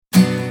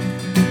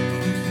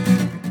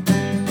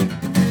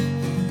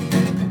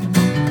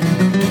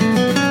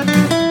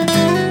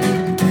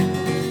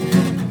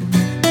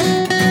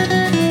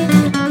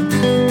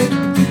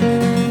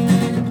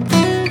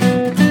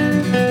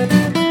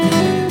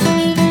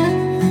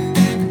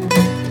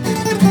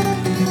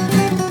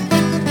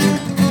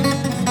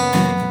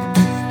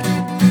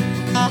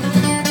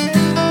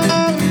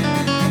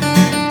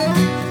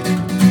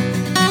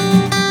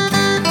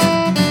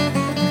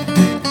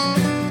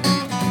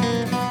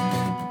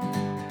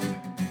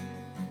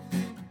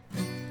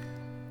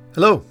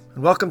Hello,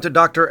 and welcome to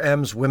Dr.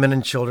 M's Women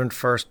and Children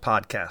First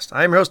podcast.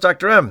 I'm your host,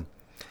 Dr. M,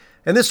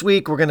 and this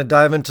week we're going to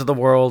dive into the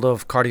world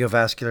of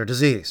cardiovascular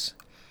disease.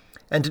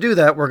 And to do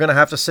that, we're going to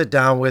have to sit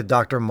down with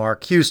Dr.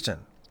 Mark Houston.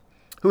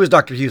 Who is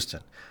Dr.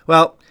 Houston?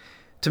 Well,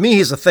 to me,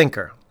 he's a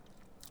thinker,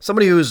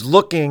 somebody who's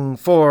looking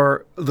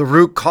for the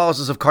root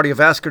causes of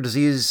cardiovascular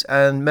disease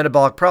and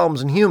metabolic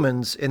problems in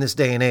humans in this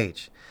day and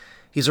age.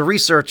 He's a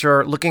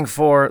researcher looking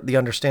for the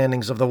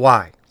understandings of the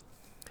why.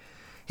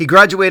 He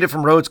graduated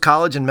from Rhodes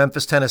College in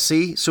Memphis,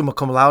 Tennessee, summa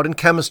cum laude in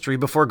chemistry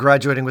before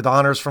graduating with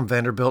honors from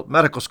Vanderbilt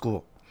Medical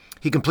School.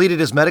 He completed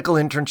his medical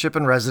internship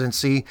and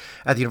residency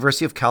at the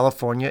University of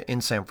California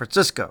in San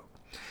Francisco.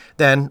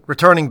 Then,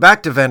 returning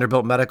back to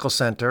Vanderbilt Medical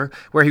Center,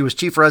 where he was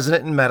chief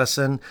resident in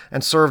medicine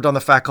and served on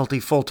the faculty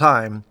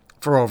full-time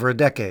for over a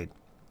decade.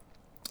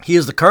 He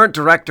is the current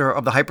director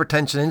of the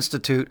Hypertension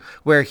Institute,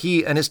 where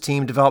he and his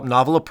team develop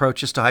novel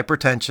approaches to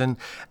hypertension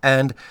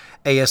and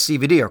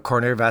ASCVD, or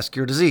coronary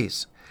vascular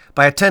disease,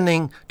 by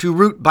attending to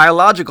root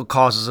biological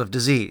causes of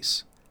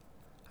disease.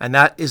 And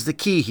that is the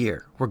key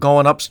here. We're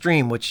going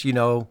upstream, which,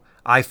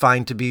 I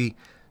find to be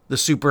the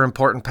super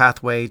important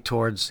pathway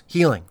towards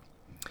healing.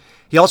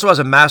 He also has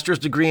a master's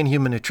degree in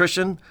human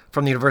nutrition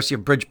from the University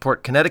of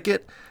Bridgeport,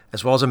 Connecticut,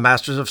 as well as a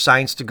master's of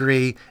science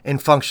degree in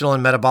functional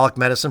and metabolic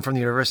medicine from the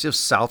University of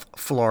South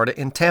Florida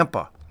in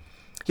Tampa.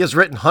 He has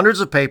written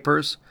hundreds of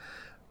papers,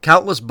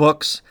 countless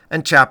books,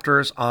 and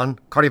chapters on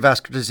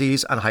cardiovascular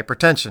disease and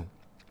hypertension.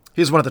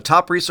 He is one of the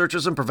top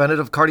researchers in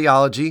preventative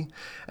cardiology,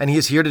 and he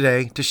is here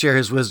today to share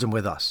his wisdom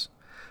with us.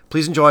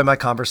 Please enjoy my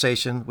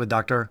conversation with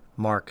Dr.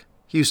 Mark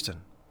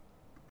Houston.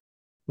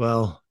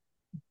 Well,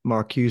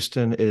 Mark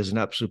Houston, it is an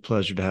absolute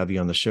pleasure to have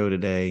you on the show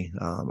today.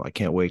 I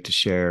can't wait to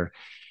share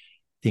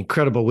the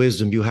incredible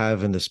wisdom you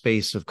have in the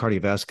space of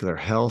cardiovascular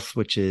health,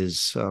 which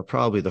is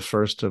probably the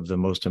first of the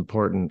most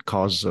important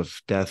causes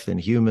of death in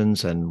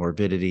humans and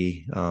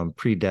morbidity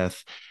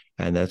pre-death.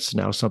 And that's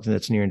now something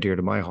that's near and dear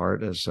to my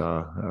heart, as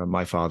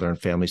my father and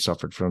family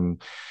suffered from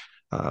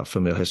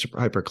familial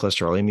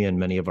hypercholesterolemia, and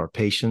many of our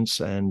patients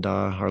and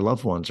our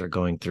loved ones are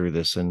going through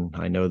this. And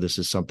I know this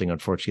is something,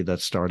 unfortunately,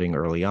 that's starting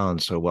early on.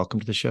 So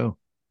welcome to the show.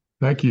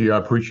 Thank you. I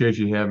appreciate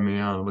you having me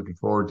on. I'm looking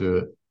forward to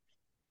it.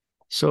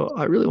 So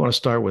I really want to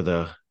start with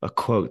a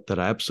quote that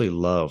I absolutely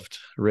loved,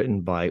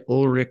 written by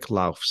Ulrich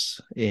Laufs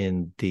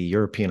in the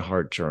European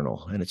Heart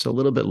Journal. And it's a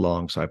little bit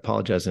long, so I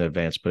apologize in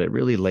advance, but it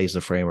really lays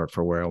the framework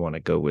for where I want to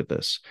go with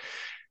this.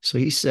 So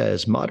he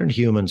says, modern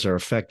humans are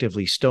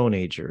effectively Stone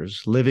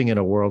Agers living in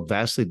a world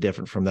vastly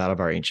different from that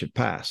of our ancient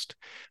past,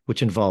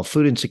 which involved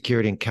food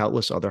insecurity and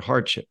countless other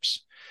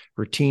hardships.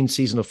 Routine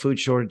seasonal food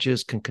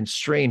shortages can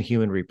constrain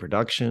human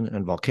reproduction,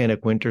 and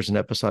volcanic winters and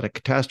episodic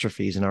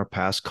catastrophes in our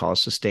past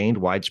caused sustained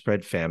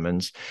widespread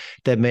famines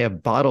that may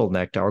have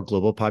bottlenecked our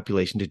global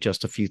population to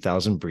just a few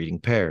thousand breeding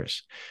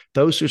pairs.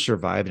 Those who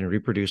survived and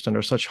reproduced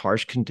under such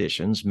harsh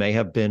conditions may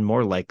have been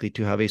more likely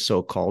to have a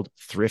so-called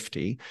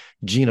thrifty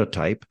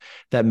genotype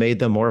that made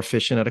them more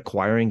efficient at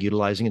acquiring,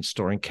 utilizing, and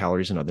storing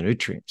calories and other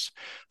nutrients.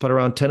 But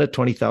around 10 to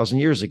 20,000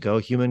 years ago,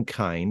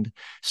 humankind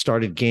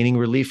started gaining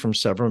relief from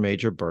several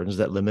major burdens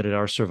that limited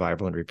our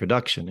survival and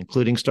reproduction,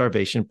 including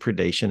starvation,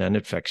 predation, and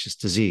infectious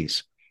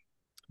disease.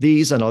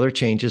 These and other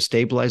changes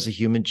stabilized the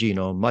human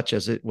genome much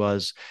as it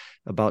was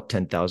about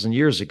 10,000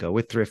 years ago,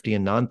 with thrifty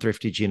and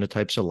non-thrifty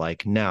genotypes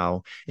alike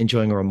now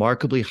enjoying a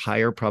remarkably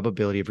higher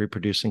probability of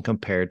reproducing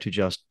compared to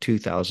just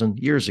 2,000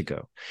 years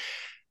ago.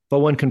 But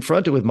when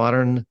confronted with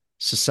modern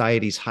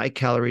society's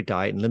high-calorie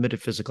diet and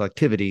limited physical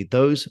activity,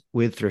 those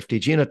with thrifty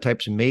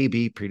genotypes may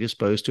be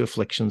predisposed to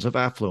afflictions of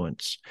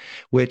affluence,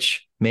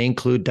 which may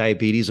include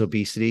diabetes,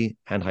 obesity,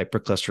 and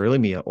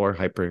hypercholesterolemia or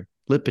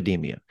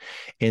hyperlipidemia.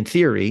 In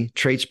theory,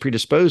 traits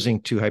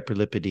predisposing to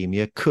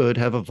hyperlipidemia could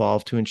have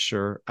evolved to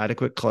ensure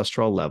adequate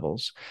cholesterol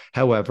levels.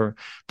 However,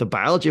 the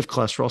biology of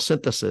cholesterol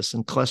synthesis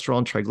and cholesterol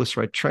and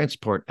triglyceride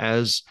transport,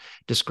 as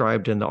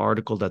described in the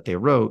article that they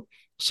wrote,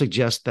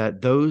 suggests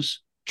that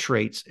those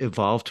traits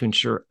evolved to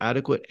ensure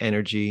adequate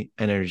energy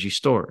and energy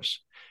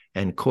stores,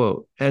 end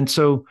quote. And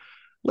so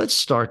let's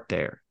start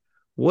there.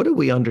 What do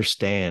we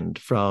understand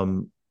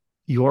from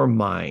your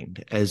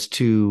mind as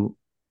to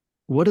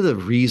what are the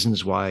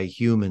reasons why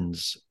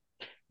humans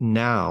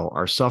now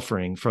are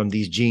suffering from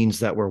these genes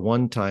that were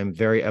one time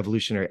very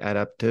evolutionary,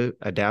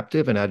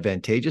 adaptive and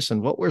advantageous?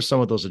 And what were some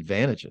of those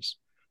advantages?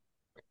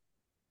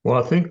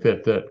 Well, I think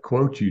that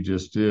quote you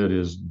just did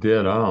is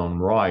dead on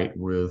right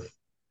with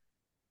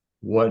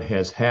what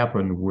has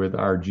happened with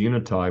our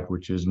genotype,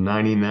 which is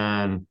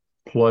 99+%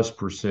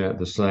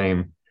 the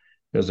same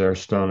as our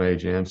Stone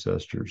Age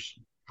ancestors.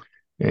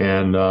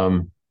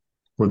 And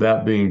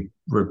without being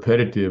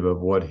repetitive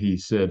of what he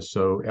said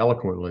so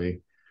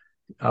eloquently,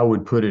 I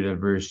would put it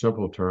in very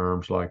simple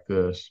terms like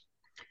this.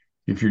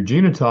 If your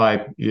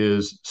genotype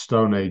is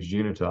Stone Age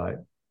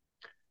genotype,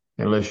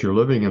 unless you're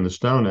living in the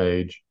Stone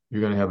Age,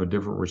 you're going to have a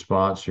different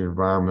response to your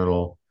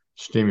environmental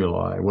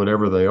stimuli,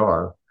 whatever they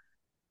are,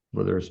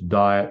 whether it's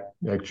diet,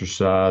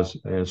 exercise,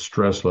 and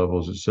stress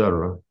levels,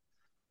 etc.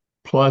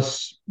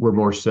 Plus, we're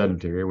more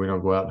sedentary. We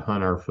don't go out and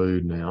hunt our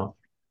food now.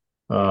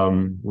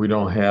 We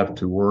don't have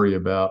to worry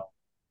about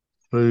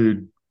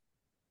food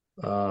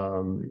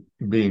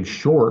being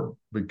short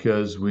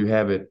because we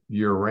have it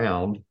year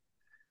round.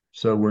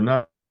 So we're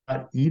not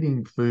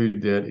eating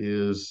food that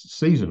is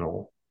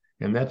seasonal,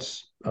 and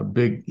that's a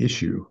big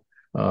issue.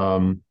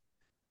 Um,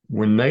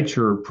 when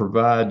nature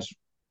provides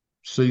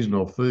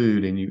seasonal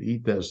food and you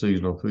eat that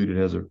seasonal food, it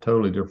has a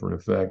totally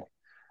different effect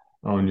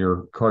on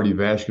your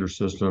cardiovascular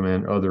system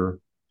and other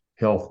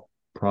health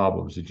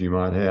problems that you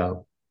might have.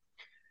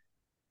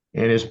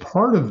 And as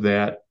part of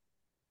that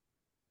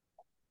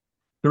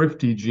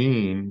thrifty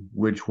gene,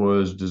 which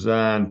was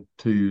designed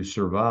to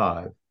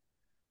survive,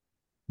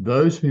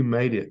 those who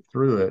made it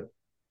through it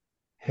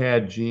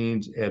had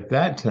genes at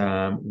that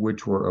time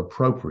which were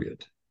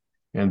appropriate,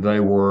 and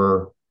they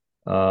were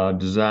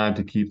designed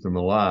to keep them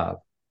alive.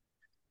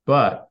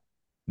 But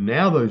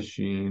now those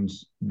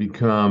genes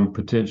become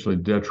potentially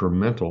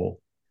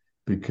detrimental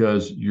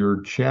because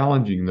you're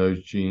challenging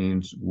those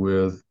genes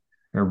with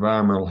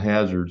environmental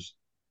hazards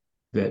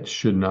that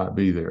should not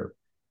be there.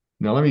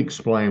 Now, let me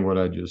explain what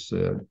I just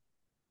said.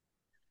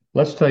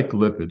 Let's take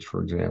lipids,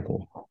 for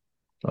example,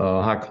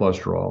 high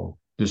cholesterol,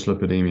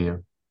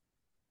 dyslipidemia.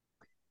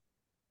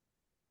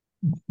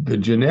 The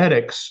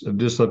genetics of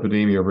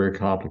dyslipidemia are very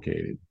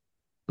complicated,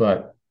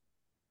 but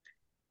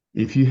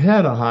if you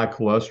had a high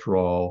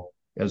cholesterol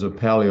as a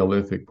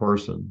Paleolithic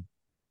person,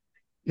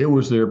 it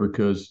was there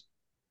because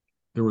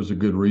there was a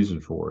good reason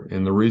for it.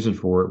 And the reason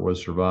for it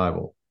was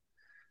survival.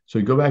 So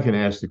you go back and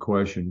ask the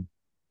question,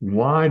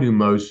 why do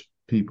most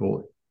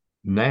people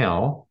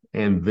now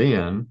and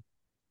then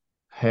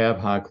have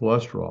high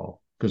cholesterol?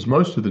 Because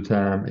most of the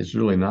time it's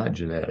really not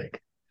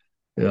genetic.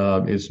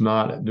 It's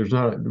not, there's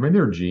not, I mean,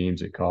 there are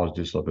genes that cause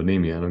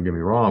dyslipidemia, don't get me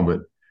wrong, but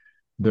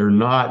they're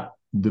not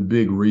the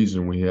big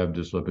reason we have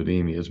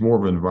dyslipidemia. It's more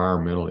of an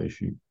environmental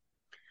issue.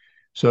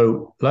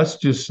 So let's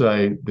just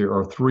say there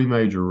are three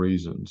major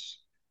reasons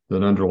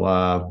that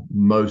underlie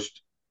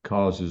most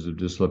causes of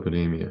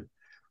dyslipidemia.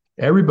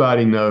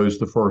 Everybody knows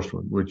the first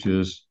one, which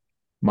is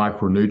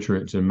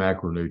micronutrients and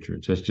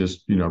macronutrients. That's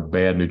just,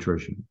 bad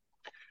nutrition.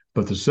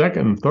 But the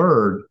second and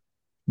third,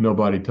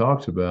 nobody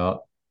talks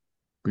about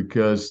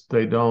because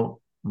they don't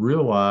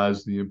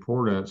realize the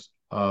importance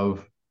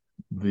of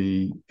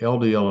the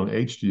LDL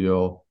and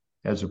HDL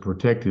as a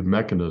protective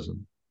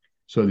mechanism.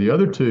 So the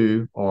other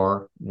two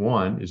are,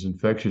 one is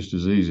infectious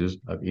diseases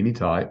of any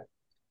type,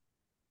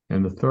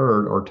 and the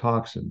third are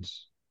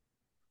toxins.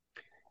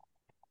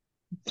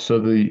 So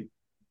the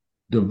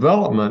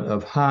development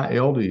of high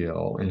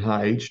LDL and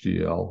high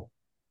HDL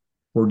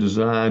were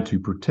designed to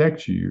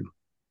protect you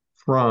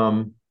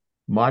from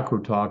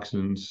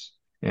microtoxins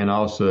and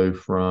also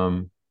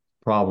from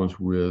problems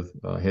with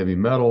heavy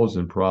metals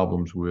and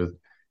problems with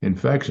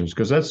infections,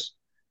 because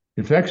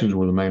infections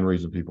were the main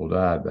reason people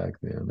died back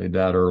then. They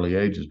died early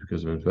ages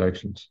because of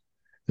infections.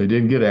 They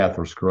didn't get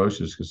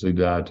atherosclerosis because they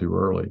died too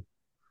early.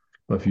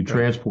 But if you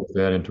transport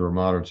that into a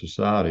modern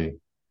society,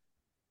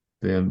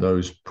 then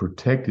those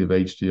protective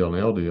HDL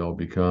and LDL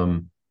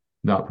become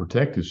not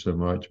protective so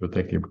much, but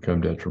they can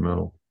become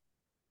detrimental.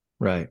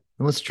 Right.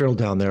 And let's drill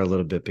down there a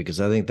little bit because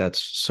I think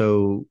that's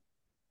so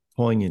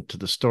poignant to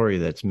the story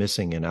that's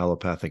missing in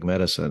allopathic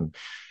medicine,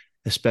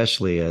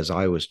 especially as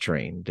I was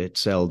trained.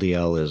 It's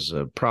LDL is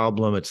a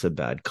problem. It's the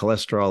bad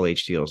cholesterol.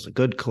 HDL is the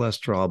good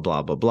cholesterol,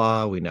 blah, blah,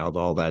 blah. We know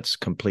all that's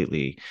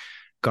completely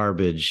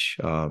garbage.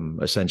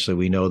 Essentially,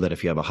 we know that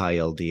if you have a high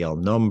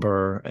LDL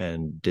number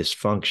and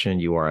dysfunction,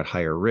 you are at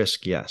higher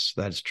risk. Yes,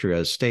 that's true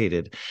as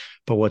stated.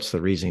 But what's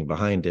the reasoning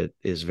behind it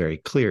is very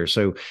clear.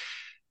 So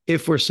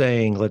if we're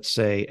saying, let's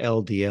say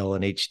LDL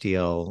and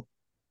HDL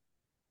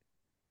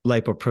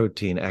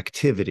lipoprotein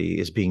activity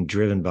is being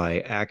driven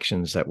by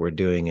actions that we're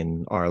doing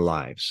in our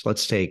lives.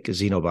 Let's take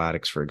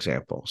xenobiotics, for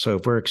example. So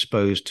if we're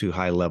exposed to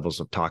high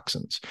levels of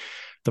toxins,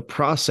 the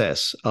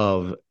process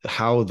of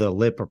how the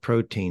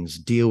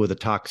lipoproteins deal with the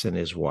toxin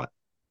is what?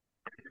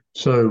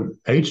 So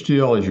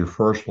HDL is your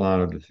first line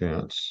of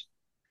defense.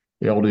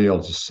 LDL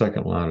is the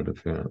second line of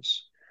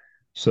defense.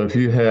 So if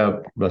you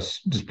have,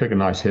 let's just pick a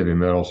nice heavy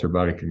metal so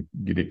everybody can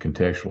get it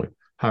contextually.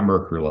 High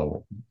mercury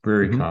level,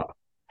 very common.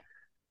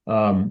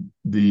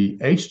 The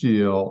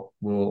HDL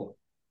will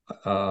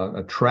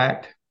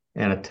attract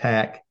and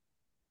attack,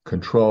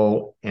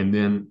 control, and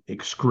then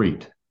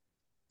excrete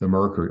the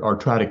mercury or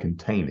try to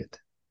contain it.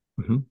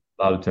 A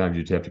lot of times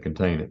you just have to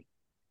contain it.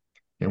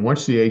 And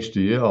once the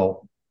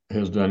HDL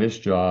has done its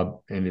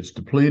job and it's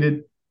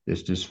depleted,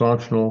 it's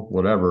dysfunctional,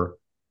 whatever,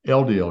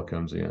 LDL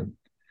comes in.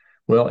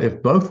 Well,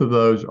 if both of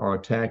those are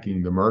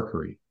attacking the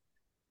mercury,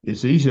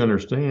 it's easy to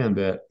understand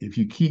that if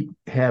you keep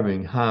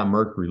having high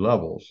mercury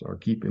levels or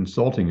keep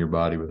insulting your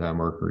body with high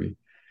mercury,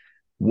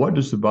 what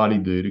does the body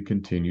do to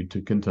continue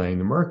to contain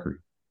the mercury?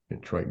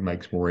 It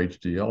makes more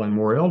HDL and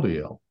more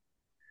LDL.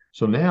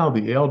 So now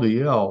the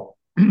LDL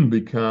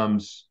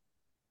becomes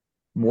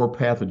more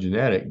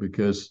pathogenic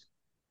because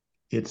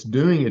it's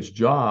doing its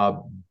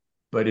job,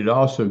 but it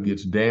also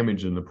gets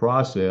damaged in the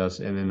process.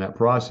 And then that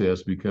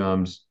process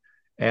becomes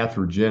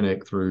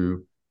atherogenic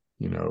through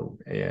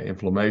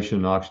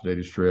inflammation,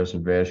 oxidative stress,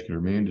 and vascular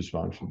immune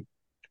dysfunction.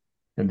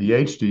 And the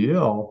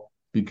HDL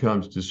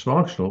becomes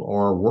dysfunctional,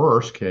 or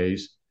worst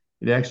case,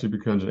 it actually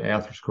becomes an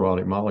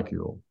atherosclerotic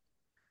molecule.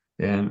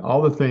 And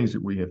all the things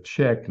that we have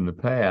checked in the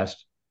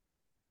past,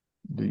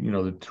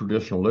 the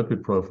traditional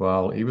lipid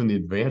profile, even the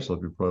advanced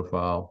lipid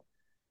profile,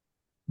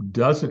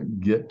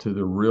 doesn't get to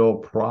the real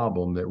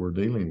problem that we're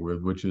dealing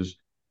with, which is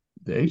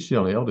the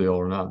HDL and LDL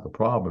are not the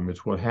problem.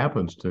 It's what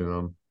happens to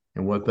them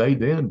and what they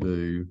then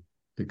do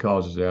that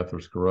causes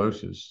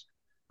atherosclerosis.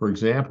 For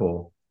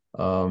example,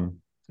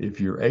 if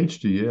your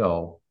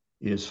HDL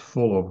is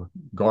full of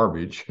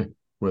garbage,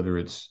 whether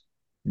it's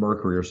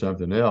mercury or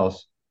something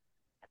else,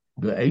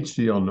 the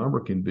HDL number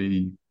can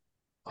be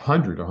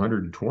 100,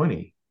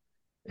 120.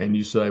 And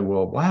you say,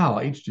 well, wow,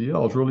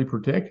 HDL is really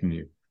protecting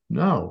you.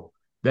 No,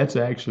 that's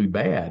actually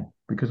bad,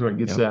 because when it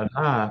gets that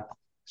high,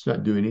 it's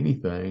not doing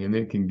anything, and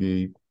it can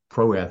be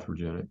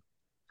proatherogenic.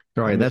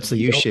 Right. And that's the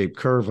U-shaped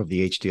curve of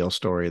the HDL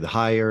story. The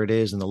higher it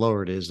is and the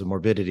lower it is, the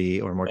morbidity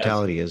or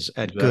mortality is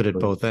good at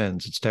both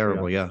ends. It's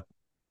terrible. Yeah.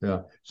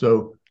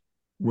 So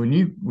when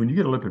you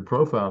get a lipid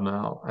profile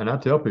now, and I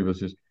tell people, it's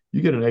just,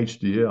 you get an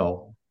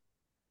HDL,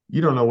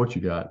 you don't know what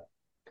you got.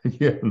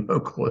 You have no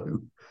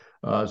clue.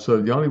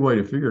 So the only way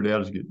to figure it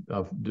out is to get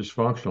a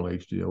dysfunctional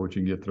HDL, which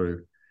you can get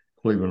through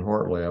Cleveland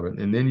Heart Lab,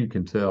 and then you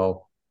can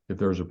tell if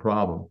there's a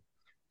problem.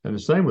 And the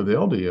same with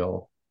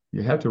LDL,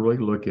 you have to really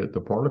look at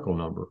the particle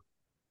number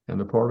and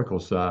the particle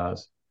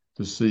size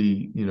to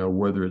see,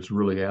 whether it's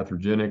really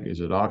atherogenic, is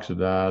it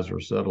oxidized or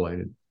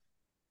acetylated.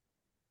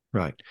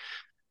 Right.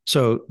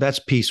 So that's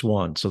piece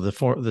one. So the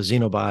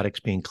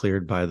xenobiotics being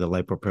cleared by the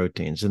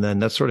lipoproteins. And then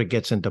that sort of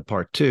gets into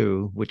part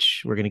two,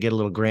 which we're going to get a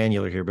little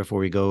granular here before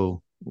we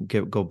go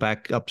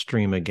back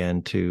upstream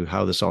again to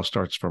how this all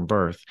starts from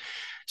birth.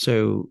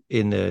 So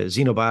in the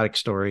xenobiotic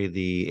story,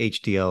 the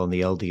HDL and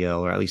the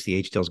LDL, or at least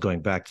the HDL, is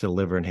going back to the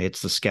liver and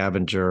hits the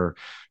scavenger,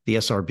 the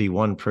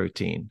SRB1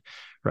 protein,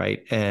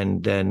 right?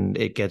 And then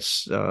it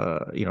gets,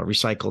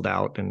 recycled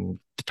out, and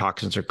the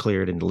toxins are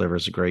cleared, and the liver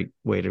is a great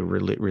way to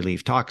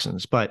relieve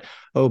toxins. But,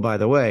 oh, by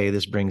the way,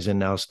 this brings in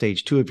now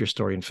stage 2 of your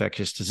story,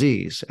 infectious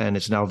disease. And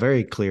it's now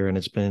very clear, and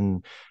it's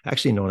been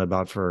actually known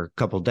about for a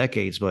couple of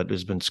decades, but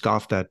has been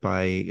scoffed at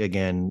by,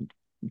 again,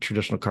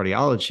 traditional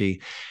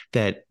cardiology,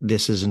 that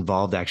this is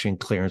involved actually in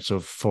clearance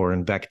of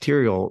foreign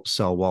bacterial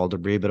cell wall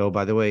debris. But, oh,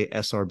 by the way,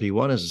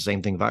 SRB1 is the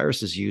same thing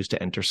viruses use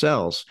to enter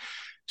cells.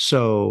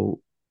 So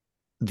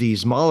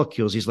these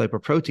molecules, these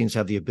lipoproteins,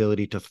 have the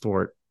ability to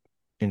thwart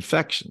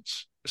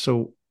infections.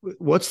 So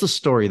what's the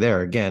story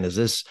there? Again, is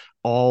this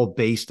all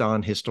based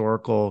on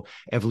historical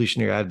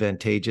evolutionary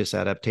advantageous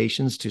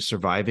adaptations to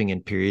surviving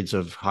in periods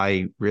of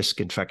high risk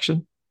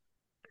infection?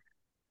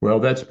 Well,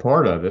 that's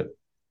part of it.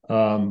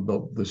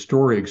 But the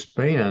story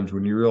expands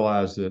when you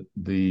realize that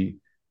the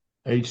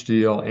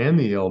HDL and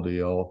the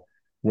LDL,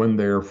 when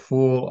they're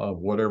full of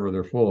whatever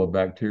they're full of,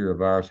 bacteria,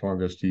 virus,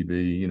 fungus,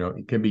 TB,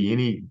 it can be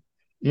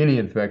any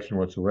infection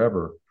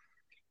whatsoever.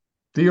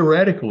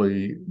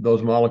 Theoretically,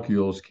 those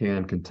molecules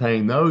can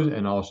contain those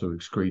and also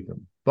excrete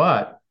them.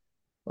 But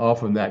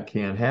often that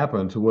can't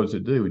happen. So what does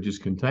it do? It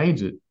just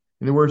contains it.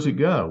 And then where does it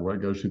go? Well,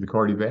 it goes through the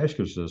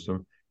cardiovascular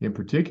system in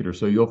particular.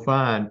 So you'll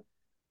find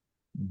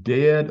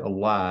dead,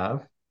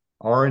 alive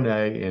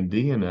RNA and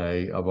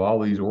DNA of all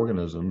these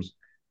organisms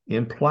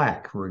in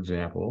plaque, for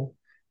example.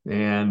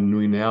 And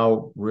we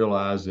now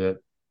realize that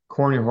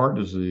coronary heart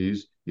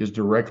disease is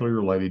directly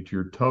related to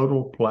your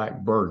total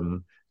plaque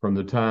burden from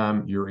the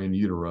time you're in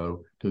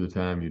utero to the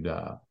time you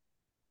die.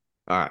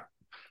 All right.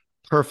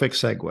 Perfect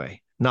segue.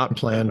 Not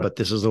planned, but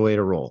this is the way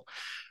to roll.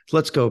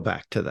 Let's go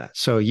back to that.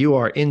 So you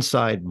are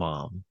inside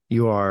mom.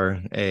 You are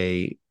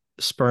a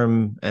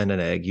sperm and an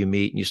egg. You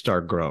meet and you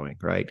start growing,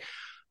 right?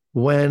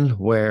 When,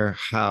 where,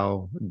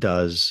 how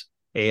does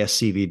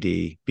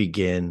ASCVD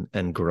begin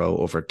and grow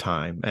over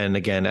time? And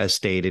again, as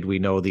stated, we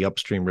know the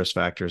upstream risk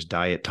factors,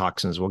 diet,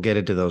 toxins. We'll get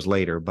into those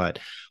later. But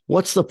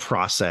what's the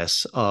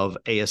process of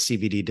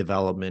ASCVD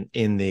development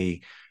in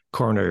the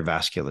coronary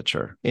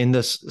vasculature in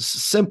the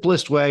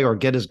simplest way, or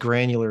get as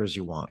granular as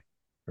you want?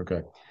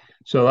 Okay.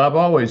 So I've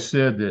always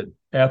said that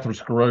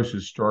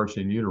atherosclerosis starts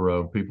in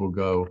utero. People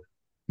go,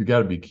 you got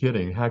to be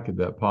kidding. How could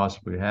that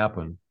possibly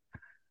happen?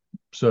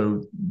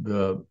 So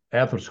the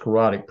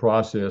atherosclerotic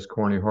process,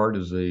 coronary heart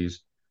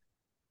disease,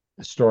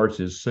 starts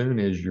as soon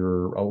as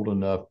you're old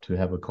enough to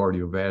have a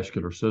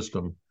cardiovascular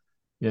system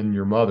in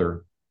your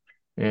mother.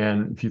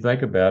 And if you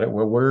think about it,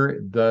 well, where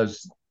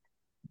does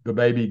the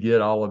baby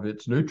get all of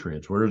its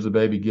nutrients? Where does the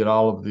baby get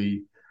all of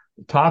the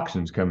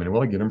toxins coming in?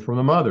 Well, I get them from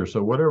the mother.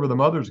 So whatever the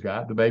mother's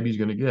got, the baby's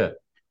going to get.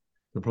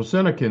 The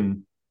placenta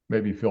can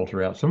maybe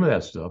filter out some of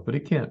that stuff, but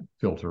it can't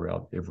filter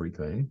out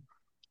everything.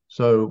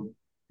 So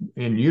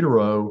in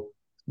utero,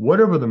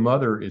 whatever the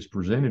mother is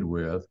presented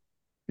with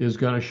is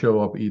going to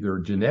show up either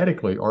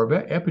genetically or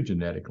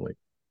epigenetically.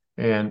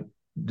 And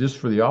just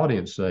for the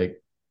audience's sake,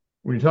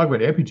 when you talk about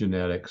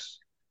epigenetics,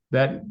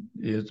 that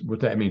is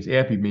what that means.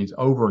 Epi means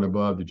over and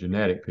above the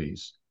genetic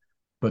piece.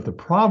 But the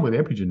problem with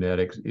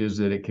epigenetics is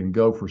that it can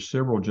go for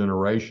several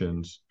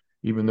generations,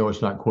 even though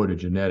it's not, quote, a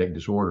genetic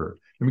disorder.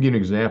 Let me give you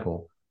an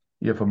example.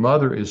 If a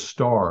mother is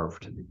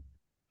starved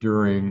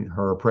during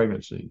her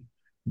pregnancy.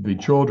 The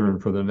children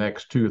for the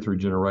next 2 or 3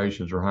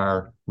 generations are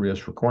higher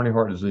risk for coronary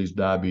heart disease,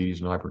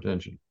 diabetes, and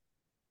hypertension.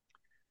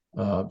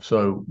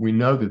 So we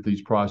know that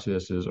these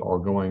processes are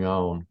going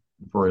on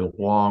for a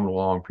long,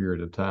 long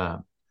period of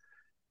time.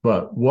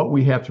 But what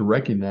we have to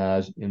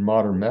recognize in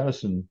modern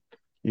medicine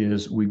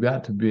is we've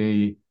got to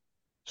be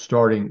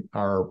starting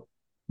our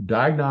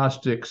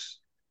diagnostics,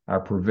 our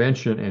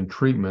prevention and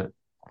treatment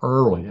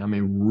early. I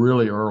mean,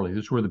 really early.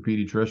 This is where the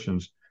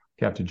pediatricians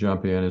have to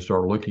jump in and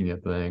start looking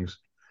at things.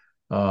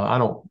 I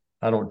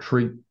don't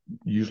treat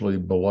usually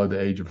below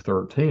the age of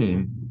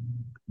 13,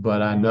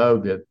 but I know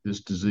that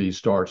this disease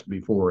starts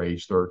before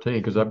age 13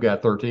 because I've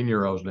got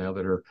 13-year-olds now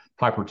that are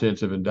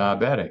hypertensive and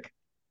diabetic.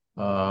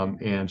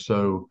 And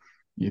so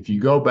if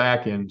you go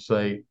back and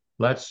say,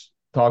 let's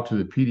talk to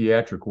the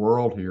pediatric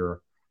world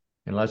here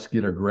and let's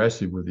get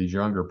aggressive with these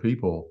younger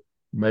people,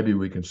 maybe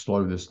we can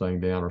slow this thing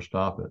down or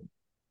stop it.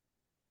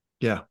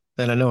 Yeah.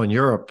 And I know in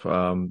Europe,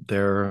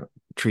 they're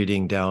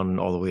treating down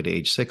all the way to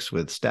age 6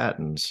 with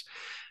statins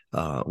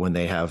when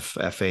they have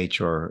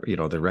FH or,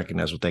 they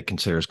recognize what they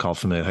consider is called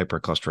familial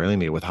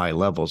hypercholesterolemia with high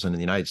levels. And in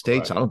the United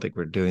States, right. I don't think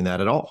we're doing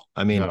that at all.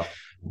 I mean, no.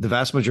 The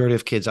vast majority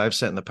of kids I've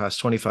sent in the past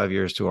 25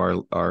 years to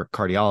our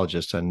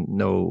cardiologists, and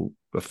no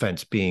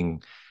offense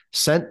being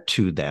sent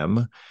to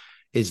them,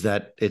 is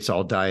that it's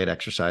all diet,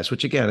 exercise,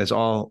 which again is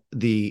all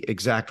the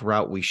exact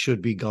route we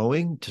should be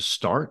going to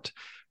start.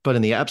 But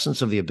in the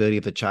absence of the ability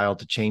of the child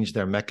to change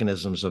their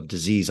mechanisms of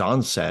disease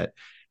onset,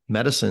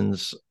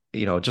 medicines,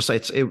 just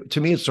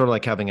to me, it's sort of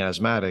like having an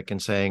asthmatic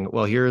and saying,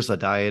 well, here's the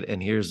diet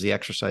and here's the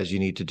exercise you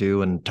need to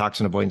do and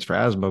toxin avoidance for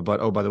asthma.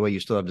 But, oh, by the way, you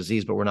still have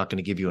disease, but we're not going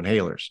to give you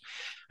inhalers.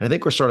 And I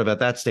think we're sort of at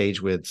that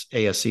stage with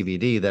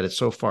ASCVD that it's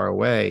so far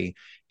away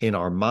in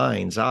our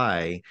mind's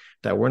eye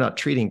that we're not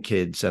treating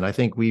kids. And I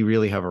think we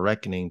really have a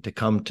reckoning to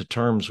come to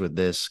terms with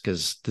this,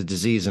 because the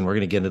disease, and we're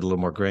going to get into a little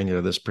more granular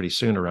this pretty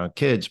soon around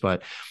kids,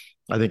 but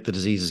I think the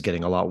disease is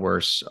getting a lot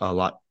worse, a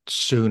lot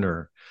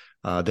sooner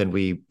than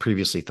we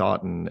previously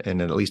thought.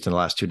 And at least in the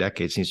last 2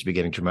 decades, seems to be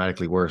getting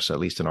dramatically worse, at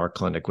least in our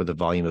clinic, with the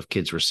volume of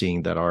kids we're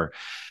seeing that are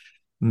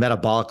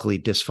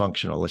metabolically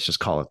dysfunctional. Let's just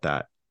call it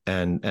that.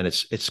 And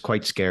it's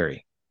quite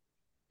scary.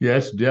 Yeah,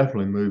 it's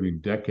definitely moving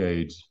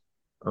decades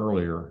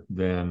earlier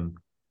than,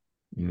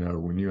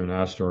 when you and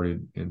I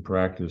started in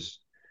practice.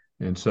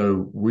 And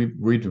so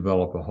we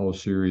develop a whole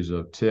series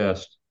of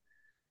tests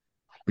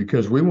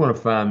because we want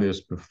to find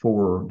this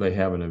before they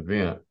have an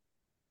event.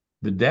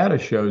 The data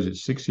shows that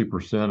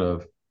 60%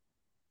 of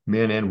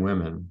men and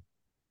women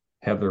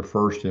have their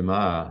first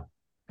MI,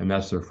 and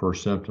that's their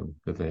first symptom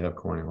that they have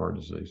coronary heart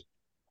disease.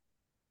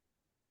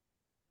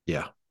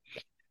 Yeah.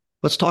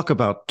 Let's talk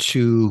about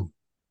 2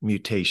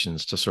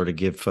 mutations to sort of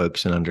give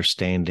folks an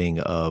understanding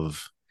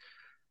of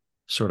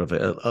sort of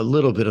a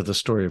little bit of the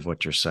story of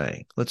what you're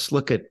saying. Let's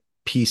look at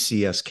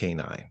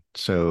PCSK9.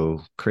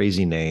 So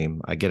crazy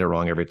name. I get it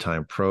wrong every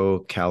time.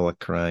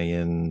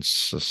 Prokallikrein.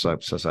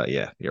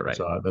 Yeah, you're right.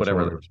 That's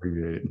whatever.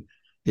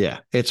 Yeah,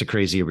 it's a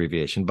crazy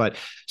abbreviation. But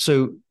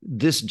so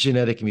this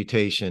genetic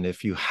mutation,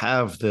 if you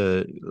have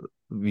the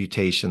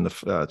mutation,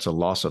 it's a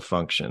loss of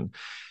function.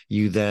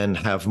 You then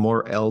have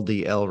more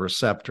LDL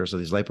receptors, or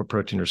these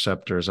lipoprotein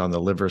receptors on the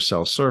liver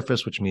cell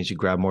surface, which means you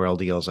grab more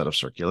LDLs out of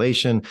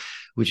circulation,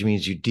 which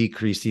means you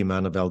decrease the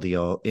amount of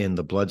LDL in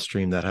the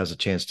bloodstream that has a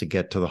chance to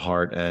get to the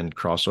heart and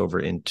cross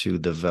over into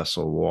the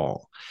vessel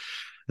wall.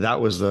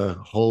 That was the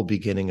whole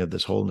beginning of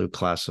this whole new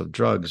class of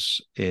drugs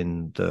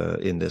in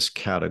this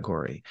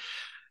category.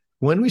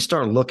 When we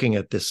start looking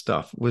at this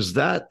stuff, was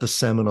that the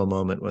seminal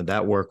moment when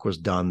that work was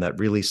done that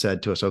really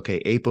said to us,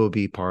 okay,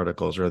 ApoB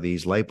particles, or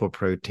these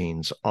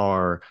lipoproteins,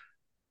 are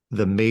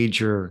the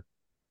major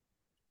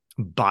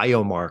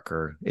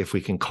biomarker, if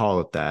we can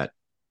call it that,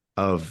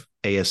 of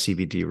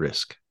ASCVD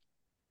risk?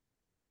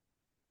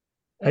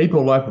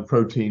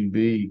 Apolipoprotein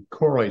B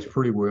correlates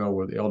pretty well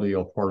with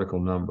LDL particle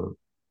number.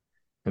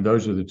 And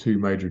those are the 2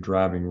 major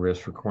driving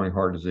risks for coronary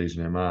heart disease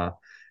and MI.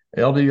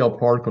 LDL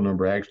particle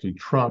number actually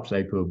trumps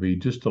ApoB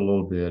just a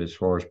little bit as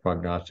far as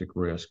prognostic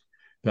risk.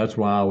 That's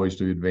why I always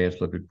do advanced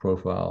lipid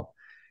profile.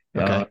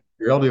 Okay.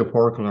 Your LDL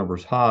particle number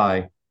is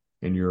high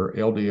and your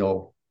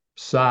LDL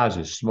size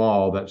is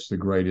small, that's the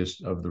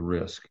greatest of the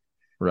risk.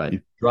 Right. If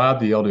you drive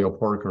the LDL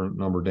particle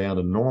number down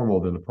to normal,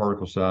 then the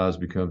particle size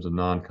becomes a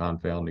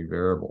non-confounding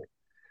variable.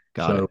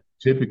 Got it.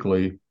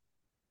 Typically,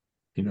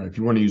 if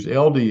you want to use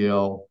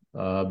LDL,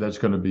 that's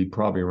going to be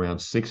probably around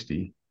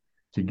 60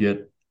 to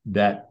get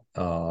that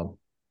LDL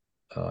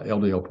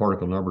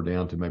particle number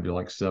down to maybe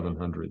like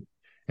 700.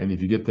 And if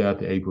you get that,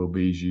 the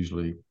ApoB is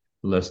usually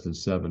less than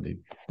 70.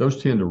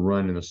 Those tend to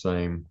run in the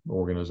same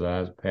organized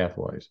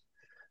pathways.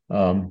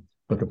 But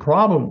the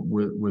problem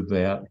with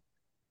that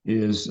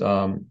is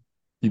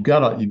you've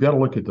got to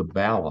look at the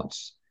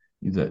balance.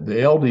 The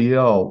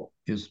LDL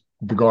is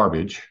the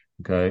garbage,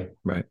 okay?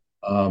 Right.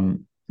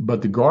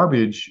 But the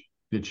garbage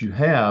that you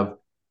have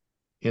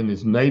in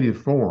its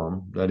native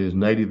form, that is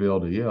native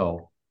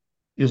LDL,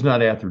 is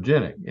not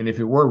atherogenic. And if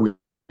it were,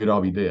 we'd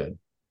all be dead.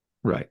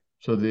 Right.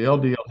 So the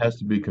LDL has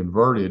to be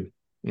converted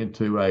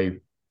into a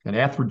an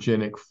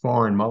atherogenic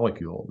foreign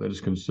molecule that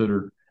is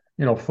considered,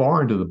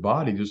 foreign to the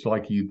body, just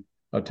like you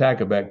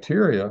attack a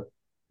bacteria,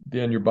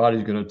 then your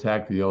body's going to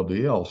attack the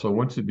LDL. So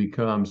once it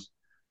becomes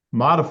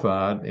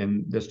modified,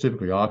 and that's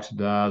typically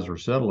oxidized or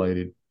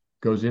acetylated,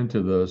 goes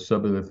into the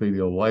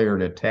subendothelial layer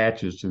and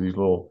attaches to these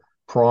little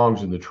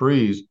prongs in the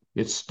trees,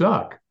 it's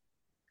stuck.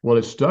 Well,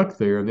 it's stuck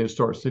there, and then it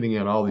starts sending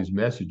out all these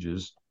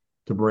messages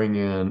to bring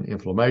in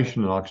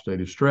inflammation and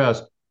oxidative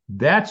stress.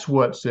 That's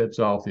what sets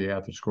off the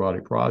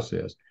atherosclerotic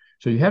process.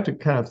 So you have to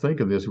kind of think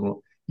of this.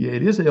 Well, yeah,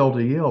 it is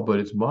LDL, but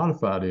it's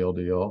modified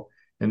LDL,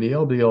 and the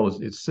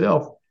LDL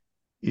itself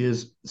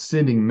is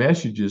sending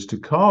messages to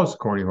cause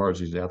coronary heart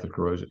disease and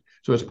atherosclerosis.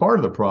 So it's part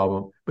of the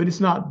problem, but it's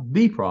not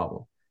the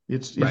problem.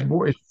 It's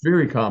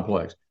very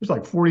complex. It's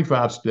like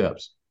 45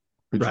 steps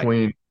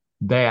between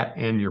that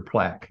and your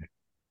plaque.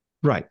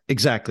 Right,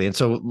 exactly. And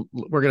so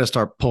we're going to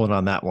start pulling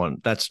on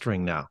that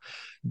string now.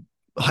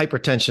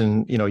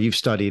 Hypertension, you've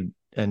studied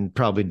and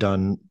probably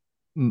done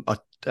an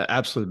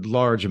absolute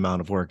large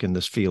amount of work in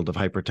this field of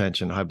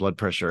hypertension, high blood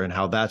pressure, and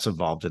how that's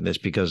evolved in this,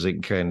 because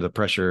the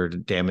pressure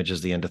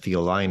damages the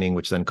endothelial lining,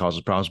 which then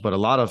causes problems. But a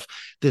lot of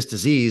this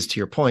disease, to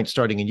your point,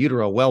 starting in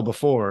utero, well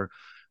before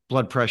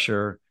blood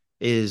pressure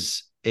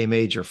is a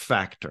major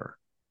factor.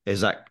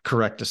 Is that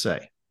correct to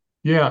say?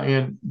 Yeah,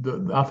 and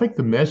I think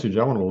the message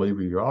I want to leave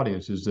with your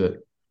audience is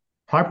that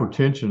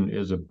hypertension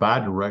is a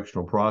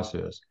bidirectional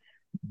process.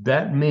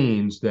 That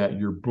means that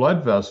your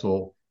blood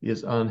vessel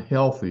is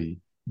unhealthy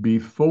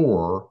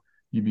before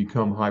you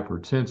become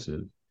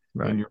hypertensive,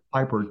 and your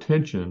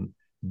hypertension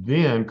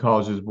then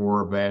causes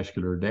more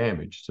vascular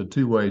damage. It's a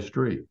two-way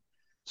street.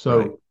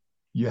 So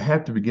you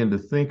have to begin to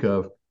think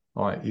of,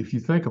 all right, if you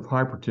think of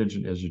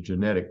hypertension as a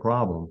genetic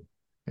problem,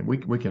 and we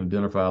can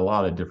identify a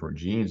lot of different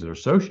genes that are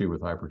associated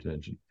with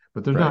hypertension,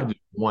 but there's not just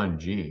one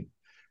gene.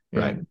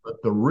 But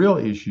the real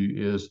issue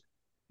is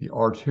the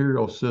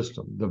arterial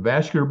system. The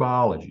vascular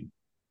biology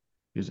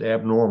is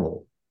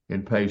abnormal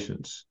in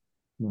patients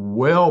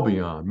well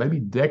beyond, maybe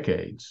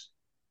decades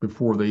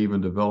before they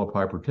even develop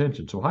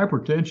hypertension. So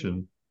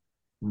hypertension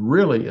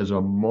really is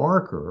a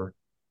marker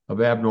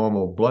of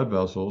abnormal blood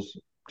vessels,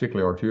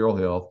 particularly arterial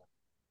health,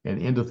 and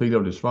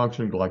endothelial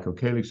dysfunction,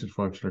 glycocalyx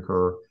dysfunction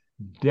occur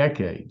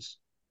decades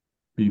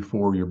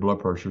before your blood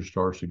pressure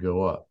starts to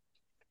go up.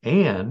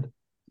 And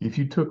if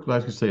you took,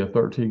 let's say, a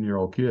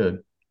 13-year-old kid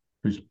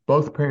whose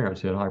both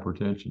parents had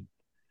hypertension,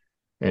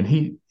 and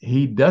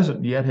he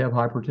doesn't yet have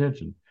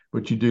hypertension,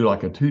 but you do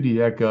like a 2D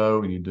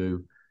echo and you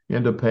do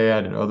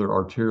endopad and other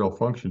arterial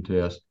function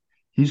tests,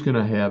 he's going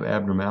to have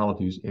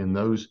abnormalities in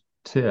those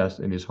tests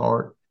in his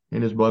heart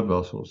and his blood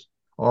vessels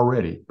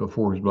already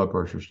before his blood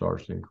pressure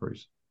starts to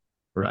increase.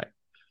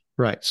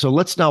 Right. So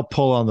let's now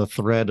pull on the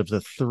thread of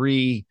the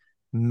three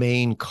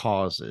main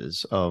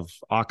causes of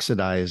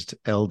oxidized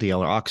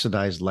LDL or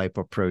oxidized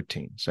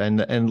lipoproteins.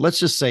 And let's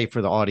just say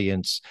for the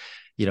audience,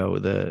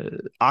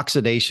 the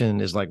oxidation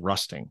is like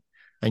rusting,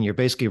 and you're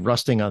basically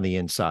rusting on the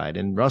inside,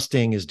 and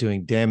rusting is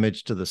doing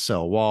damage to the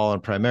cell wall.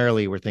 And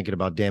primarily we're thinking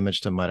about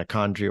damage to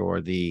mitochondria, or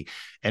the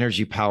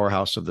energy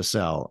powerhouse of the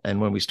cell.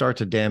 And when we start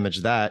to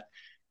damage that,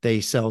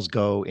 cells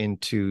go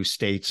into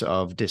states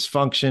of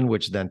dysfunction,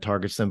 which then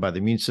targets them by the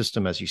immune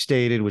system, as you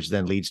stated, which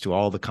then leads to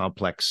all the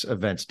complex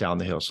events down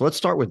the hill. So let's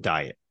start with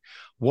diet.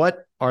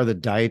 What are the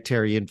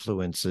dietary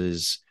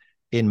influences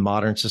in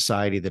modern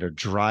society that are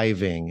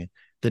driving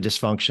the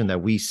dysfunction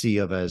that we see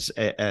of as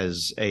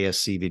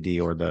ASCVD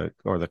or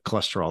the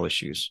cholesterol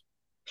issues?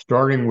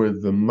 Starting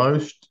with the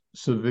most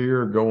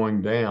severe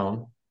going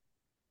down,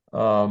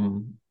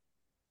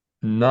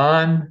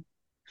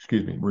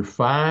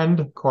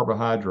 refined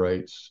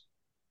carbohydrates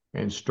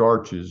and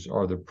starches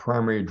are the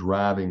primary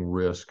driving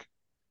risk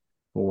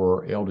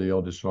for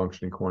LDL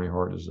dysfunction and coronary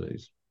heart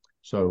disease.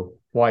 So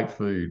white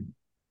food,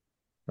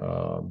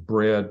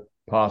 bread,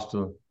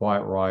 pasta,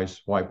 white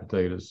rice, white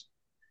potatoes.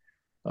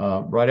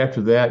 Right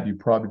after that, you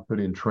probably put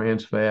in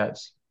trans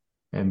fats,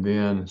 and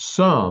then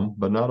some,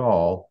 but not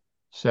all,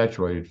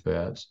 saturated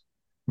fats.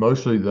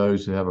 Mostly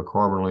those that have a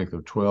carbon length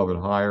of 12 and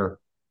higher.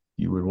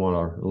 You would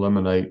want to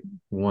eliminate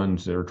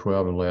ones that are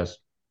 12 and less,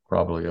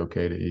 probably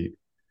okay to eat.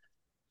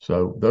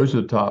 So those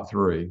are the top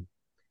three.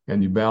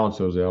 And you balance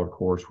those out, of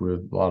course,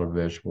 with a lot of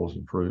vegetables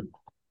and fruit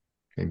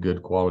and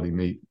good quality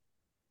meat.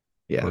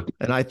 Yeah.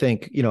 And I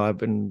think, I've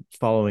been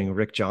following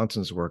Rick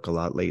Johnson's work a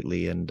lot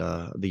lately, and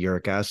the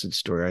uric acid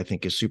story I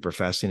think is super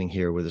fascinating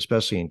here, with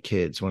especially in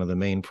kids. One of the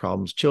main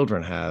problems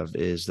children have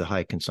is the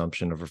high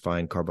consumption of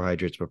refined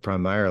carbohydrates, but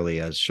primarily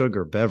as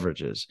sugar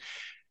beverages.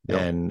 Yep.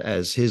 And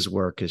as his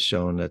work has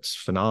shown, that's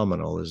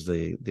phenomenal, is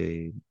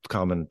the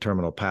common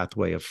terminal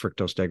pathway of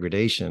fructose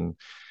degradation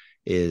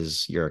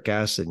is uric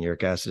acid. And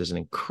uric acid is an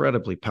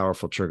incredibly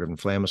powerful trigger of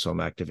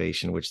inflammasome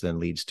activation, which then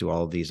leads to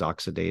all of these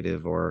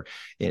oxidative or,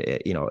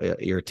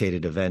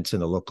 irritated events in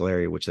the local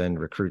area, which then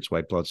recruits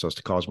white blood cells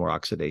to cause more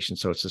oxidation.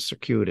 So it's a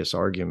circuitous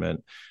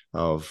argument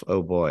of,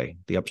 oh boy,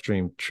 the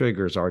upstream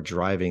triggers are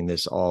driving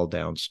this all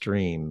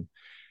downstream.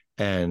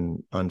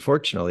 And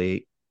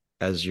unfortunately,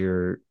 as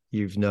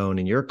you've known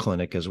in your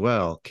clinic as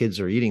well, kids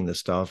are eating this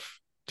stuff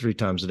 3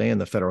 times a day, and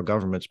the federal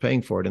government's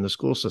paying for it in the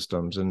school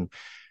systems. And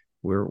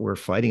we're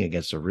fighting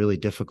against a really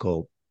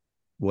difficult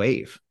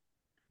wave.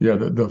 Yeah,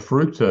 the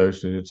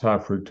fructose, and it's high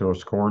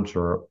fructose corn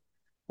syrup.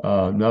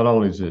 Not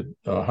only is it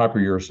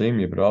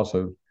hyperuricemia, but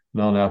also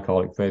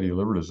non-alcoholic fatty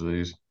liver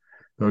disease.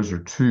 Those are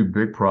two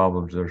big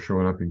problems that are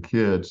showing up in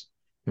kids.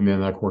 And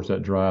then, of course,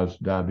 that drives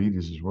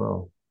diabetes as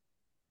well.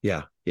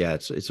 Yeah. Yeah.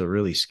 It's a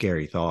really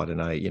scary thought. And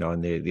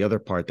and the other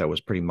part that was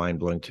pretty mind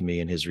blowing to me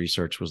in his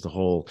research was the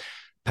whole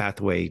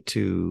pathway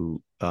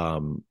to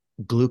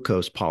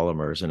glucose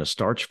polymers in a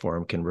starch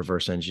form can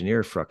reverse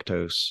engineer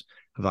fructose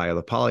via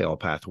the polyol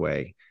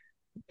pathway,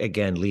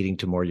 again, leading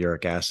to more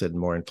uric acid and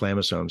more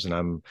inflammasomes.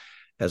 And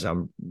as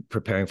I'm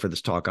preparing for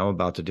this talk I'm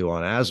about to do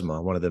on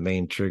asthma, one of the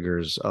main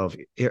triggers of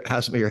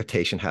asthma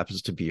irritation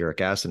happens to be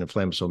uric acid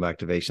inflammasome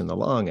activation in the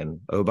lung.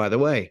 And oh, by the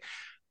way,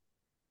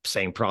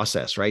 same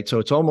process, right? So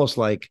it's almost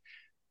like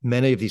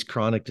many of these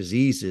chronic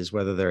diseases,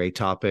 whether they're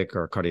atopic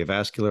or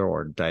cardiovascular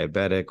or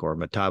diabetic or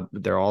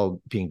they're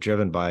all being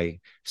driven by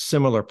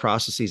similar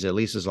processes, at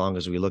least as long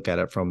as we look at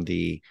it from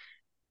the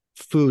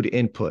food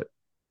input.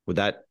 Would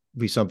that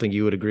be something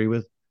you would agree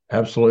with?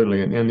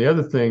 Absolutely. And the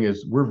other thing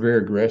is we're very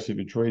aggressive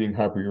at treating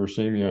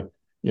hyperuricemia.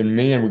 In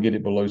men, we get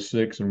it below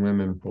 6, and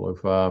women below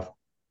 5.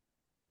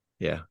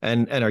 Yeah.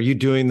 And are you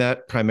doing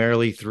that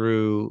primarily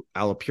through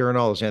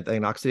allopurinol as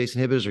antioxidase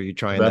inhibitors, or are you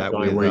trying That's that the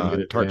only with way to get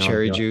it tart down.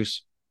 cherry Yeah.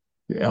 juice?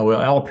 Yeah, well,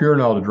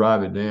 allopurinol to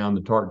drive it down.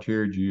 The tart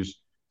cherry juice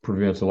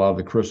prevents a lot of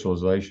the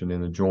crystallization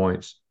in the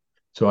joints.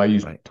 So I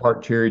use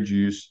tart cherry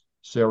juice,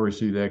 celery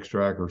seed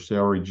extract, or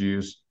celery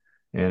juice,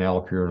 and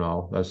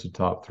allopurinol. That's the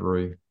top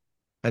 3.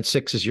 And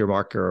 6 is your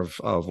marker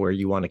of where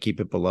you want to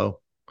keep it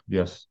below?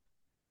 Yes.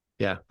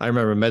 Yeah. I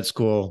remember in med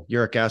school,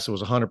 uric acid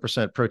was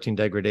 100% protein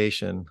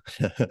degradation.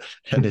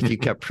 And if you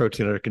kept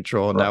protein under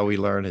control, and now we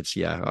learn it's,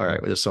 all right,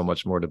 there's so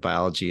much more to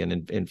biology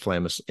and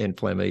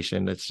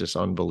inflammation. It's just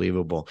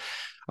unbelievable.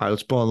 All right,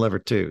 let's pull on lever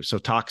 2. So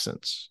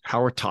toxins.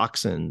 How are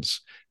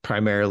toxins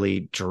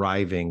primarily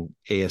driving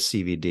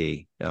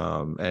ASCVD?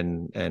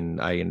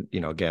 And I,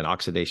 again,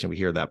 oxidation, we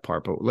hear that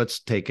part, but let's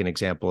take an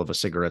example of a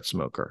cigarette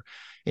smoker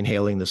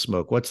inhaling the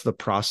smoke. What's the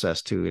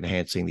process to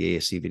enhancing the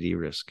ASCVD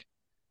risk?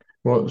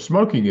 Well,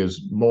 smoking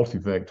is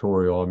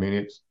multifactorial. I mean,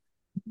 it's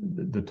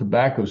the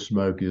tobacco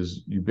smoke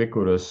is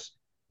ubiquitous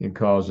in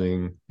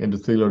causing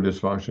endothelial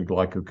dysfunction,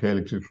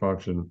 glycocalyx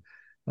dysfunction.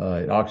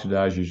 It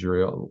oxidizes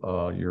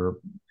your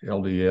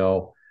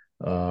LDL,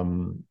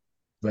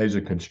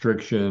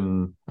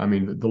 vasoconstriction. I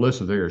mean, the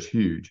list of there is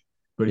huge.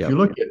 But if you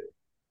look at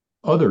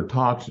other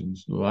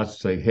toxins, let's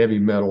say heavy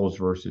metals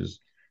versus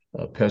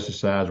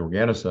pesticides,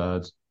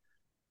 organocides,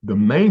 the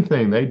main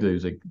thing they do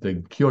is they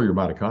kill your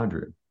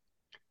mitochondria.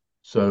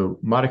 So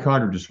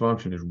mitochondrial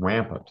dysfunction is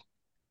rampant.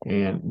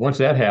 And once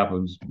that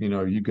happens,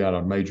 you've got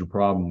a major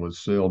problem with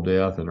cell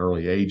death and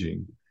early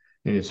aging.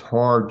 And it's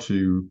hard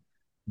to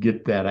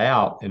get that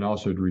out and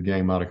also to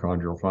regain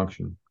mitochondrial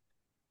function.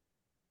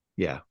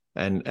 Yeah.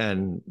 And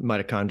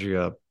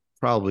mitochondria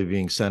probably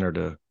being center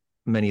to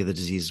many of the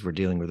diseases we're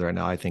dealing with right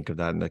now. I think of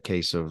that in the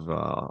case of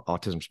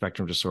autism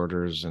spectrum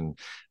disorders and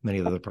many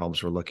of the other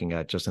problems we're looking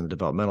at just in the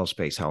developmental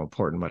space, how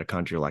important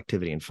mitochondrial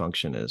activity and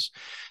function is.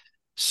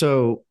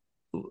 So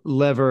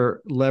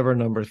lever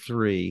number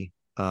 3,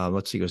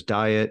 let's see, it was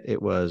diet,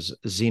 it was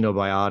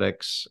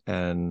xenobiotics,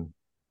 and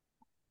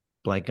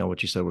blank on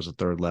what you said was the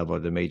third level,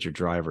 the major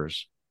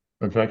drivers.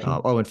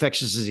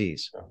 Infectious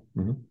disease.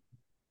 Mm-hmm.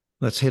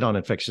 Let's hit on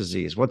infectious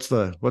disease. What's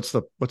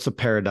the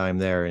paradigm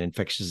there in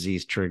infectious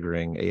disease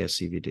triggering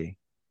ASCVD?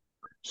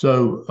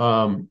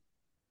 So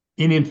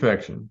any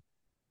infection,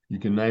 you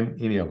can name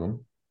any of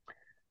them,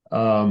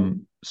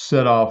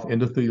 set off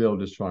endothelial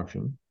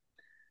dysfunction,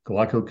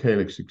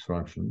 glycocalyx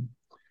dysfunction.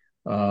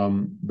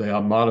 They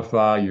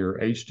modify your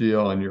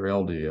HDL and your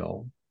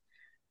LDL.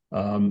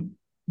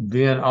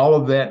 Then all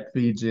of that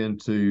feeds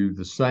into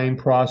the same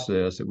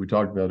process that we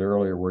talked about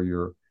earlier, where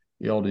your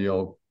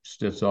LDL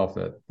sets off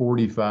that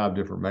 45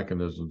 different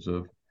mechanisms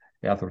of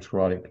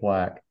atherosclerotic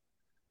plaque.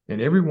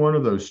 And every one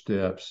of those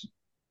steps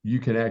you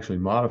can actually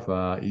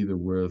modify either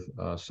with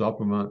a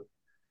supplement,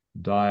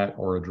 diet,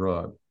 or a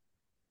drug.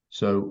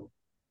 So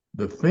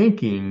the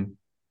thinking,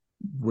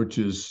 which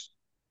is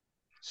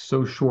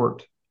so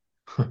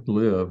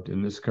short-lived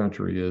in this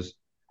country, is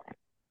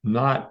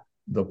not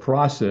the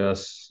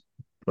process,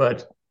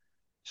 but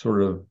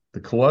sort of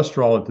the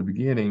cholesterol at the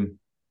beginning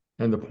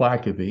and the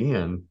plaque at the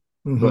end,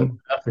 but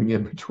nothing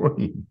in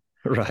between.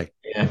 Right.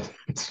 And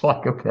it's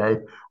like, okay,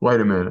 wait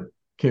a minute.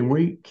 Can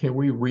we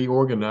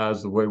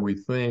reorganize the way we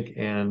think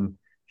and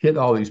hit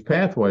all these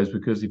pathways?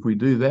 Because if we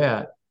do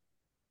that,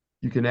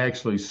 you can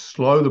actually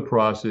slow the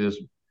process,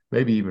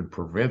 maybe even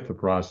prevent the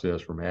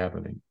process from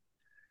happening.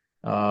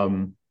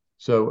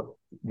 So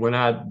when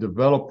I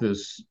developed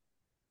this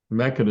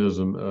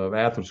mechanism of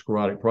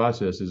atherosclerotic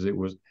processes, it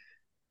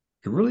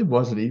really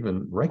wasn't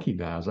even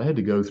recognized. I had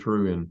to go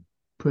through and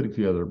put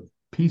together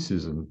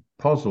pieces and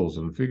puzzles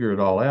and figure it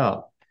all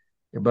out.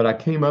 But I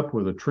came up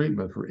with a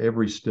treatment for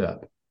every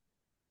step.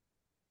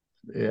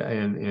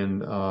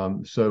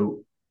 And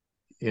so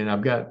and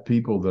I've got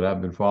people that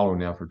I've been following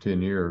now for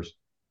 10 years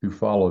who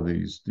follow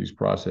these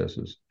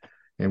processes.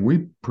 And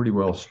we pretty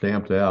well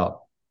stamped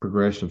out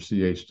progression of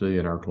CHD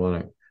in our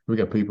clinic. We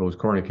got people whose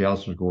cardiac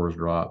calcium scores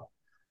drop,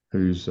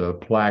 whose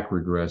plaque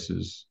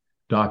regresses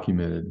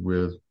documented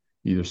with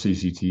either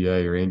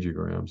CCTA or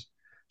angiograms.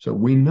 So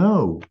we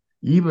know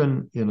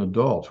even in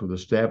adults with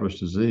established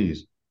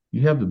disease,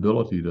 you have the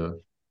ability to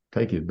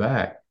take it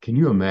back. Can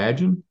you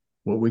imagine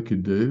what we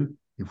could do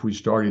if we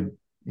started,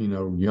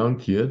 young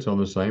kids on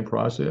the same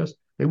process?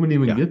 They wouldn't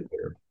even get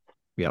there.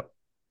 Yep.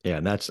 Yeah,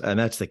 and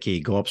that's the key.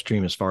 Go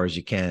upstream as far as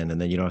you can,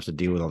 and then you don't have to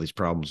deal with all these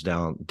problems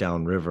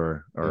down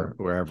river or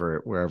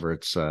wherever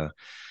it's to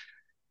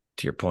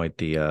your point,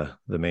 the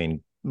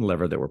main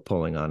lever that we're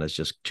pulling on is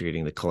just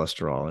treating the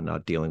cholesterol and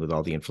not dealing with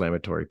all the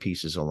inflammatory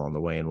pieces along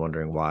the way and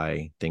wondering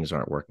why things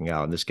aren't working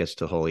out. And this gets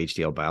to the whole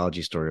HDL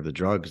biology story of the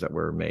drugs that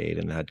were made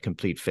and had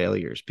complete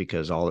failures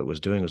because all it was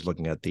doing was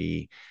looking at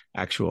the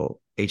actual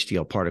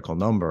HDL particle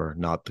number,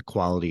 not the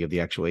quality of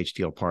the actual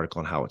HDL particle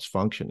and how it's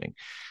functioning.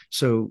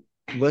 So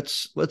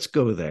let's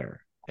go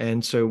there.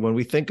 And so when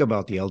we think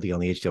about the LDL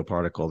and the HDL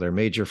particle, their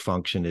major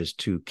function is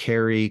to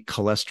carry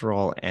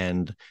cholesterol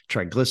and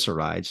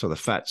triglycerides, so the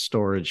fat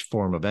storage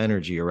form of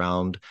energy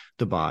around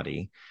the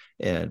body.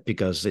 And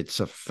because it's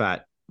a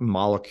fat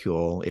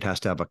molecule, it has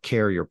to have a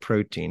carrier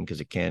protein because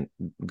it can't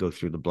go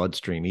through the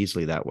bloodstream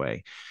easily that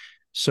way.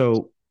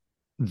 So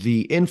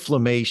the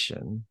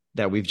inflammation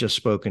that we've just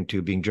spoken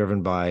to being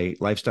driven by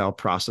lifestyle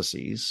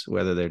processes,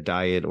 whether they're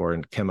diet or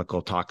in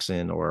chemical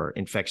toxin or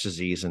infectious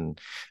disease, and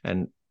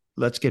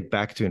let's get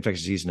back to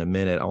infectious disease in a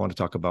minute. I want to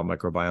talk about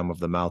microbiome of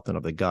the mouth and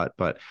of the gut.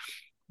 But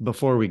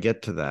before we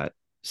get to that,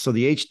 so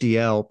the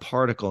HDL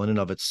particle in and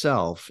of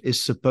itself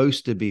is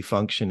supposed to be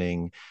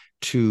functioning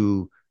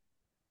to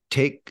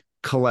take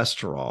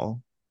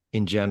cholesterol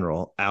in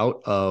general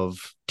out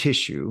of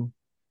tissue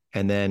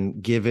and then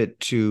give it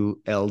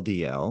to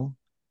LDL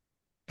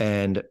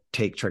and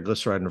take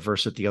triglyceride and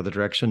reverse it the other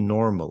direction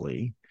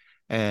normally.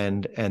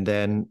 And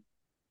then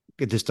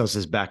this does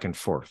this back and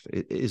forth.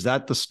 Is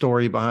that the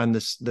story behind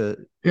this?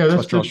 That's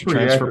pretty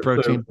transfer accurate.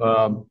 protein.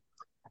 So,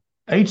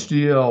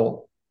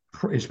 HDL,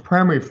 its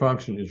primary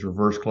function is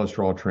reverse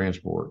cholesterol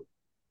transport,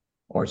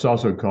 or it's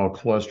also called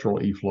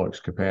cholesterol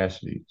efflux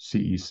capacity,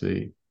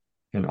 CEC,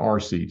 and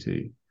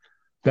RCT.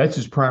 That's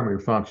its primary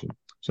function.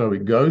 So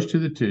it goes to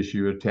the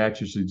tissue, it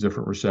attaches to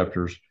different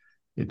receptors.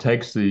 It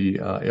takes the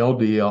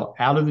LDL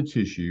out of the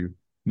tissue,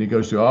 and it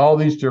goes through all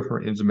these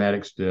different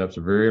enzymatic steps,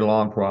 a very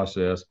long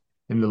process.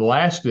 And the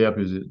last step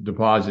is it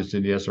deposits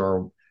in the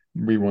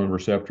SRB1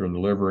 receptor in the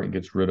liver and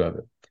gets rid of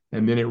it.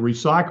 And then it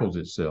recycles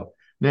itself.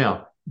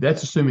 Now,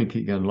 that's assuming it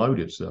can unload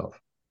itself.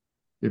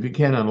 If it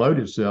can't unload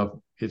itself,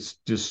 it's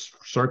just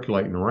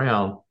circulating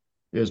around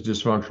as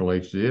dysfunctional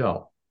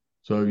HDL.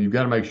 So you've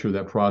got to make sure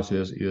that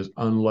process is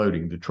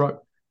unloading. The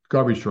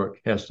garbage truck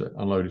has to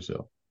unload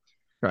itself.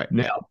 Right.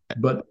 Now,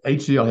 but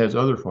HDL has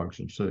other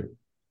functions too.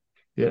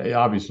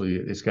 Obviously,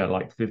 it's got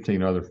like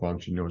 15 other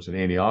functions. It's an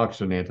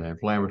antioxidant,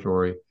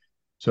 anti-inflammatory.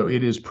 So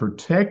it is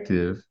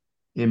protective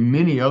in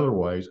many other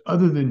ways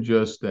other than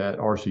just that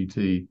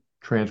RCT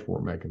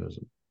transport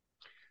mechanism.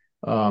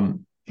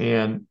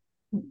 And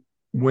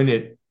when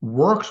it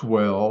works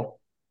well,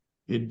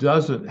 it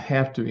doesn't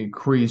have to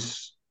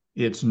increase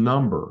its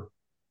number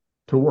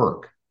to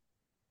work.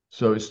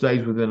 So it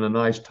stays within a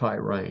nice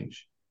tight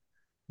range.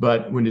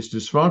 But when it's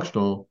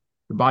dysfunctional,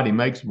 the body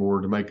makes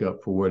more to make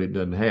up for what it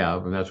doesn't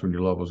have. And that's when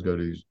your levels go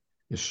to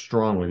these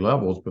strongly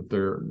levels, but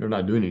they're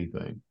not doing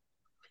anything.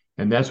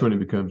 And that's when it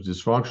becomes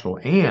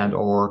dysfunctional and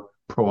or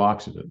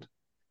pro-oxidant.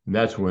 And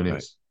that's when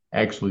it's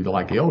actually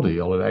like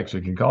LDL, it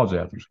actually can cause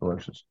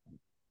atherosclerosis.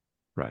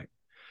 Right.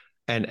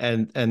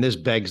 And this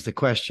begs the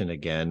question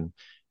again,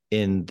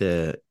 in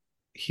the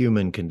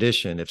human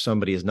condition, if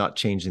somebody is not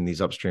changing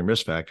these upstream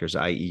risk factors,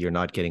 i.e. you're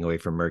not getting away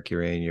from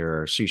mercury in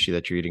your sushi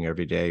that you're eating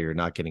every day, you're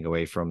not getting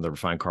away from the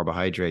refined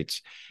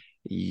carbohydrates,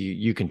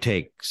 you can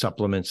take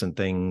supplements and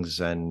things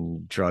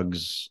and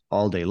drugs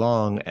all day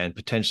long, and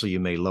potentially you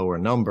may lower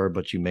a number,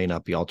 but you may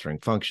not be altering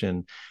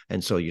function.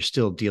 And so you're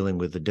still dealing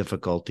with the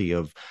difficulty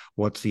of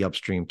what's the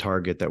upstream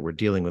target that we're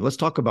dealing with. Let's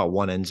talk about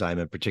one enzyme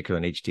in particular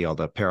in HDL,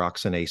 the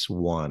peroxidase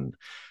 1.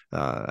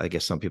 I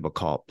guess some people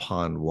call it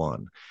PON1.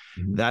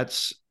 Mm-hmm.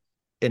 That's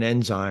an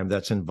enzyme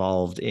that's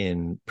involved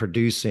in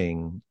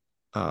producing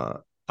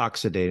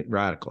oxidative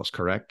radicals,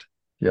 correct?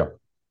 Yeah.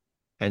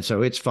 And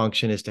so its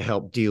function is to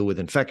help deal with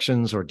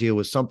infections or deal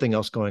with something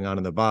else going on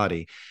in the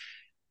body.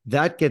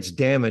 That gets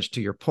damaged,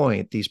 to your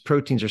point. These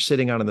proteins are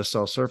sitting out on the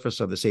cell surface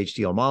of this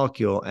HDL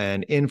molecule,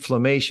 and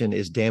inflammation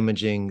is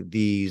damaging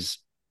these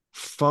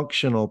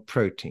functional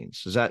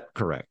proteins. Is that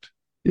correct?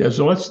 Yeah.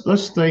 So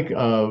let's think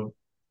of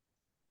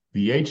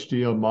the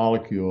HDL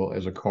molecule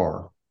as a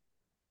car.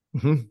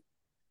 Mm-hmm.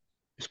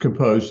 It's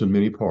composed of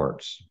many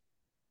parts.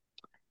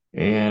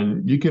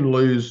 And you can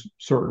lose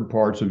certain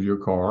parts of your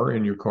car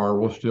and your car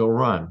will still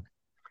run.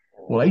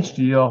 Well,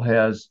 HDL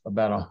has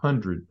about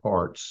 100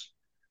 parts,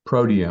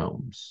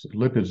 proteomes,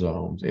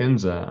 liposomes,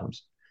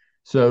 enzymes.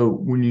 So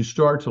when you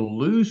start to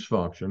lose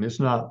function, it's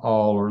not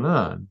all or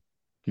none.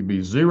 It can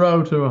be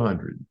 0 to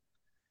 100.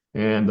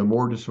 And the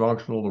more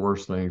dysfunctional, the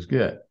worse things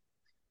get.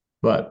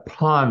 But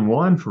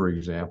PON1, for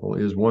example,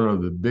 is one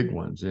of the big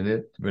ones.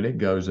 And when it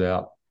goes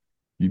out,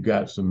 you've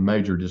got some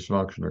major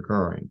dysfunction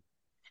occurring.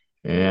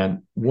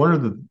 And one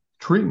of the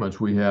treatments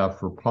we have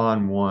for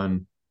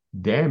PON1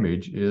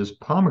 damage is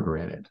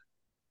pomegranate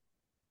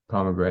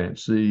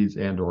seeds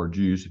and or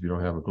juice if you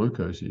don't have a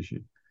glucose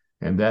issue.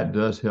 And that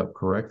does help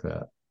correct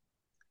that.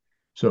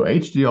 So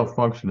HDL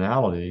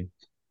functionality,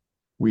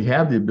 we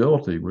have the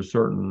ability with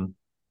certain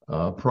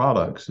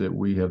products that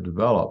we have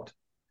developed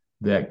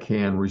that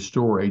can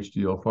restore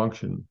HDL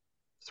function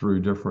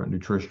through different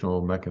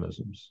nutritional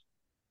mechanisms.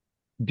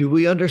 Do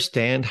we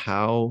understand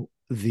how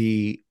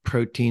the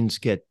proteins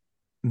get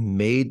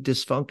made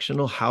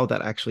dysfunctional, how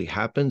that actually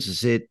happens?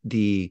 Is it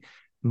the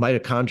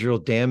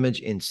mitochondrial damage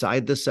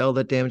inside the cell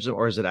that damages them,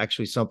 or is it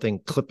actually something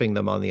clipping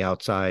them on the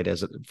outside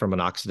from an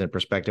oxidant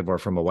perspective or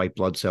from a white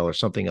blood cell or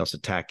something else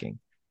attacking?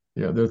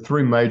 Yeah, there are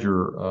three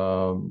major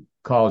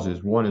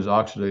causes. One is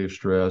oxidative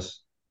stress,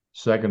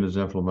 second is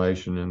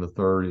inflammation, and the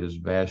third is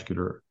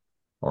vascular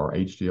or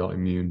HDL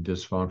immune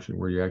dysfunction,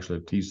 where you actually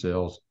have T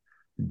cells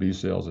and B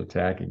cells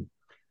attacking.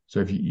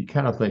 So if you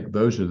kind of think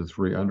those are the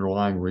three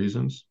underlying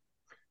reasons,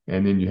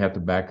 and then you have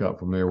to back up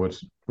from there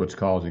what's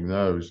causing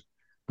those.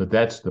 But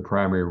that's the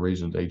primary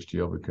reason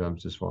HDL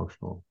becomes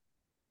dysfunctional.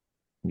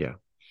 Yeah.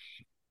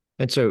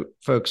 And so,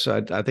 folks,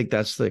 I think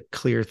that's the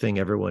clear thing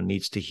everyone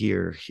needs to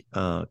hear,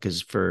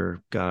 because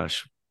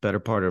better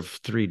part of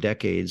 3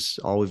 decades,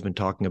 all we've been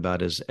talking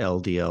about is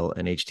LDL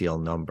and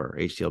HDL number,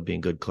 HDL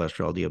being good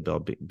cholesterol,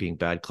 LDL being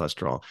bad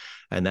cholesterol.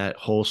 And that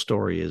whole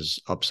story is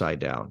upside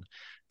down.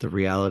 The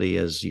reality,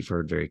 as you've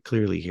heard very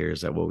clearly here,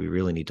 is that what we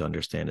really need to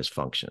understand is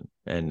function.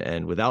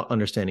 And without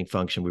understanding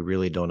function, we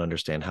really don't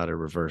understand how to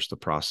reverse the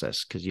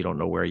process, because you don't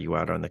know where you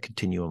are on the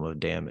continuum of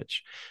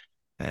damage.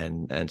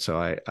 And so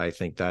I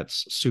think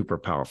that's super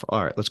powerful.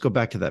 All right, let's go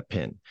back to that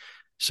pin.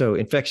 So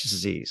infectious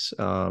disease.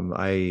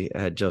 I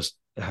had just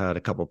had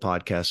a couple of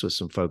podcasts with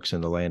some folks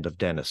in the land of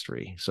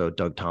dentistry. So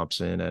Doug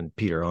Thompson and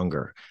Peter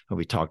Unger, and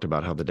we talked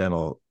about how the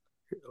dental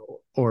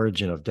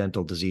origin of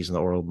dental disease and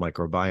the oral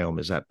microbiome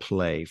is at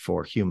play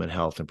for human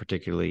health, and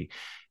particularly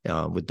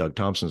with Doug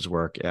Thompson's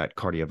work at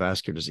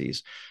cardiovascular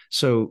disease.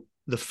 So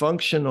the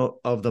function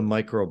of the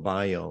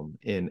microbiome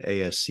in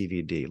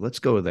ASCVD, let's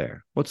go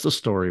there. What's the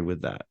story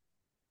with that?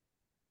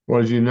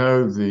 Well, as you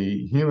know,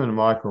 the human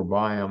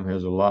microbiome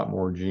has a lot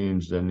more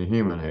genes than the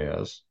human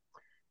has.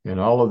 And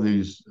all of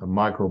these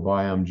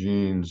microbiome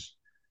genes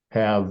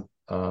have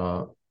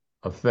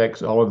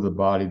effects all over the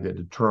body that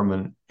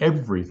determine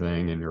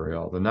everything in your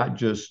health, and not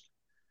just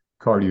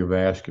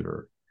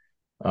cardiovascular.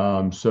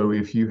 So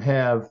if you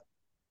have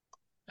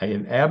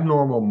an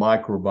abnormal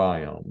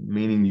microbiome,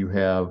 meaning you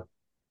have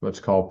what's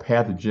called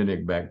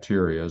pathogenic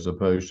bacteria as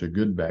opposed to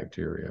good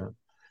bacteria,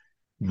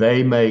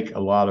 they make a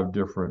lot of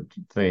different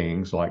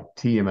things like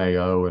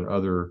TMAO and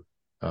other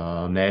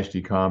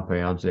nasty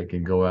compounds that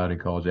can go out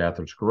and cause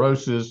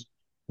atherosclerosis,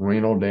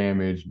 renal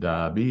damage,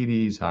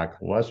 diabetes, high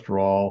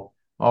cholesterol,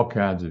 all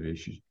kinds of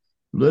issues.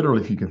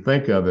 Literally, if you can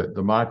think of it,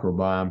 the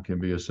microbiome can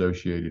be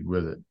associated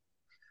with it.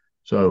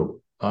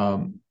 So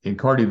in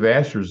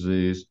cardiovascular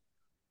disease,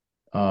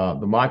 the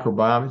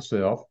microbiome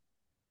itself,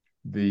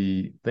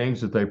 the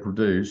things that they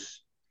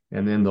produce,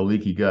 and then the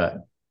leaky gut.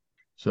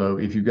 So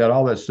if you've got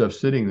all that stuff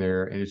sitting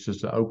there and it's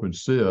just an open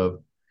sieve,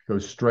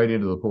 goes straight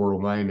into the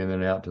portal vein and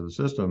then out to the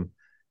system,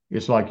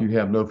 it's like you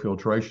have no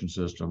filtration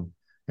system.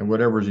 And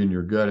whatever's in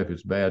your gut, if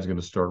it's bad, is going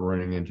to start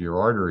running into your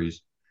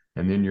arteries.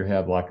 And then you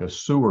have like a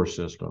sewer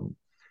system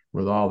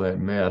with all that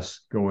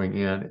mess going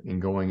in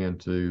and going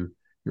into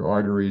your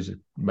arteries,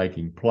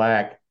 making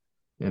plaque.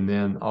 And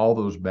then all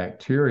those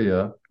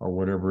bacteria or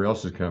whatever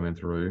else is coming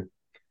through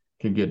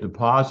can get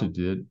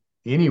deposited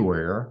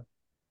anywhere,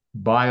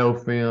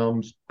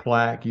 biofilms,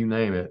 plaque, you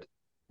name it.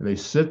 And they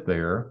sit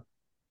there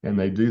and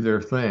they do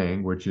their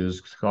thing, which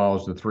is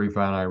cause the 3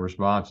 finite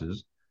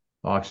responses: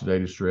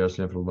 oxidative stress,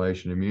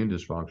 inflammation, immune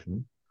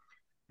dysfunction.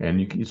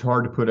 And it's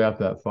hard to put out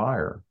that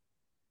fire.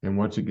 And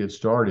once it gets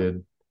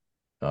started,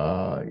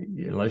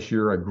 unless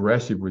you're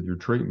aggressive with your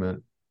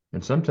treatment,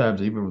 and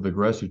sometimes even with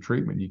aggressive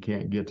treatment, you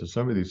can't get to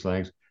some of these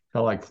things,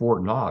 kind of like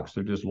Fort Knox.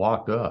 They're just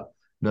locked up.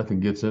 Nothing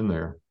gets in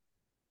there.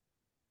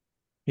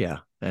 Yeah.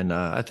 And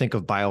I think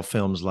of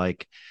biofilms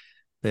like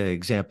the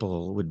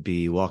example would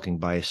be walking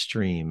by a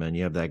stream and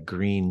you have that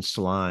green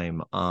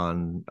slime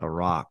on a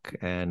rock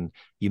and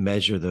you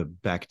measure the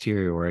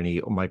bacteria or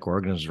any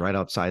microorganisms right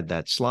outside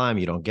that slime.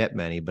 You don't get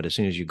many, but as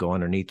soon as you go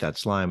underneath that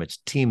slime, it's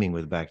teeming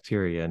with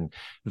bacteria and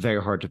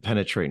very hard to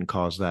penetrate and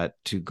cause that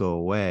to go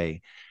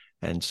away.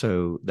 And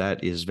so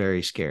that is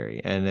very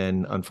scary. And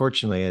then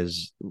unfortunately,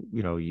 as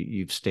you know,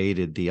 you've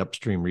stated, the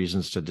upstream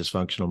reasons to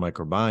dysfunctional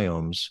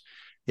microbiomes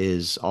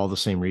is all the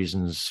same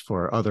reasons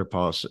for other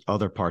parts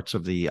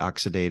of the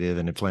oxidative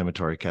and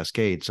inflammatory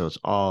cascade. So it's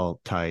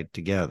all tied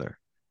together.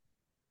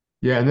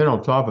 Yeah. And then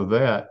on top of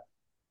that,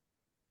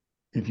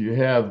 if you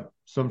have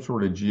some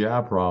sort of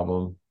GI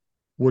problem,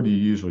 what do you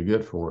usually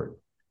get for it?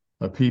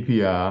 A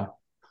PPI,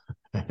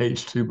 an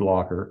H2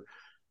 blocker,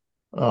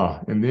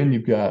 And then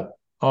you've got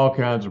all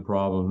kinds of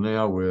problems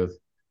now with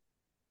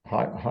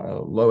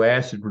low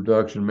acid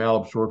production,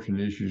 malabsorption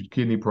issues,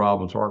 kidney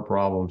problems, heart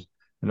problems,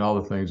 and all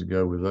the things that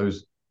go with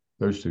those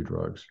two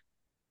drugs.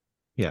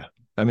 Yeah.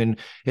 I mean,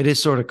 it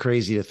is sort of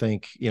crazy to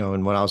think,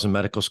 and when I was in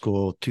medical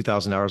school,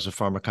 2,000 hours of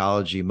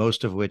pharmacology,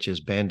 most of which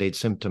is Band-Aid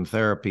symptom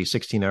therapy,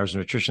 16 hours of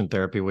nutrition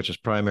therapy, which is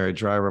primary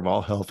driver of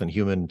all health and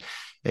human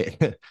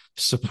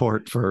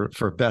support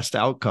for best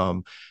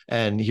outcome.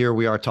 And here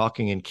we are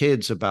talking in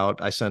kids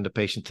about, I send a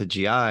patient to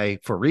GI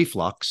for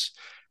reflux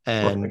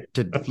and Right.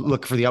 to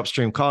look for the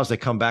upstream cause. They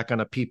come back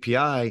on a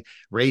PPI,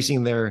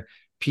 raising their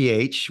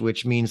pH,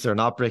 which means they're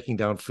not breaking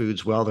down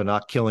foods well, they're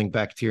not killing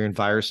bacteria and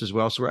viruses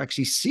well. So we're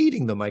actually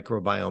seeding the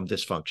microbiome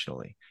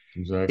dysfunctionally.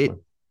 Exactly.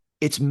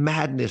 It's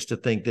madness to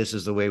think this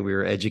is the way we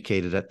were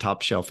educated at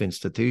top shelf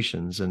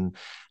institutions, and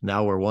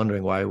now we're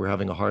wondering why we're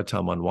having a hard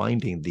time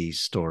unwinding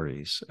these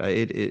stories.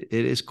 It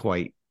is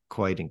quite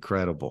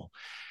incredible.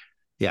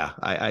 Yeah,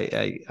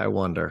 I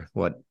wonder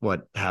what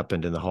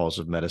happened in the halls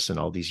of medicine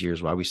all these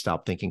years, why we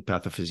stopped thinking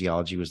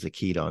pathophysiology was the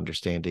key to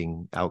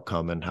understanding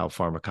outcome, and how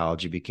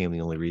pharmacology became the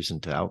only reason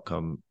to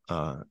outcome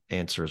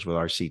answers with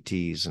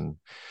RCTs, and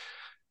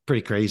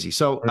pretty crazy.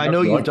 So I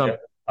know you've done.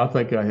 I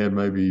think I had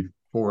maybe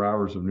 4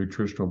 hours of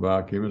nutritional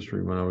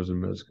biochemistry when I was in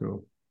med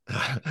school.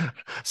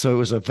 So it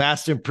was a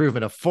vast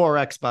improvement of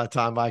 4x by the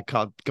time I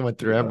went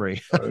through Yeah.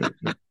 Emory. Right.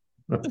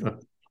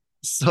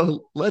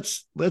 So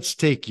let's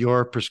take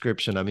your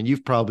prescription. I mean,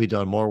 you've probably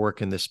done more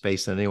work in this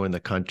space than anyone in the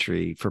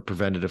country for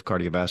preventative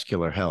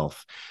cardiovascular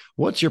health.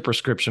 What's your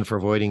prescription for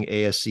avoiding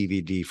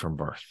ASCVD from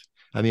birth?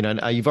 I mean,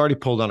 you've already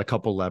pulled on a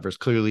couple levers,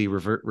 clearly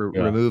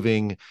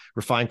removing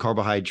refined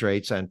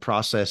carbohydrates and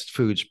processed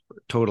foods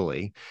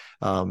totally.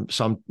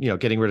 Some,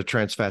 getting rid of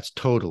trans fats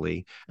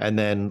totally. And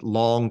then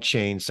long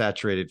chain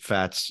saturated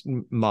fats,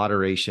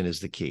 moderation is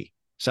the key.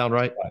 Sound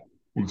right?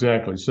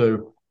 Exactly.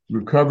 So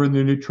we've covered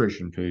the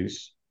nutrition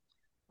piece.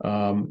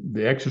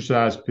 The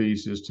exercise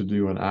piece is to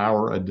do an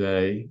hour a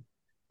day,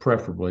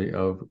 preferably,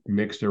 of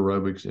mixed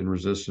aerobics and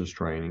resistance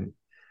training.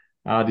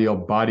 Ideal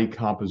body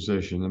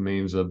composition, that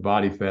means a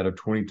body fat of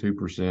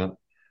 22%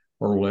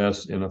 or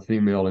less in a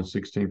female and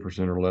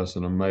 16% or less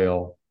in a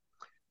male.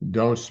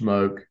 Don't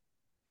smoke.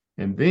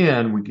 And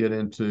then we get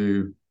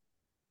into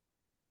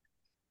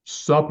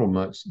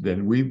supplements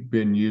that we've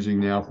been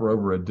using now for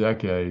over a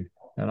decade.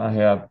 And I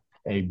have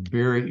a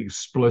very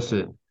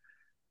explicit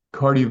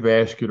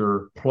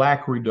cardiovascular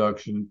plaque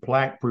reduction,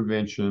 plaque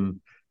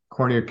prevention,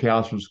 coronary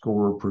calcium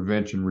score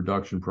prevention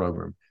reduction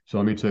program. So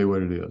let me tell you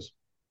what it is.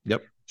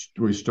 Yep.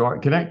 We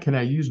start. Can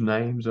I use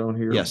names on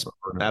here? Yes, No?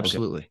 Okay.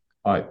 absolutely.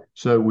 All right.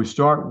 So we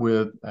start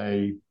with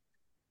a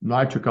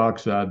nitric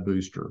oxide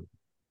booster,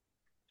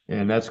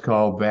 and that's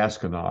called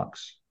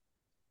Vascanox.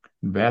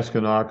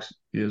 Vascanox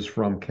is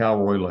from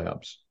Cowroy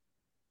Labs.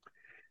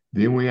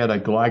 Then we had a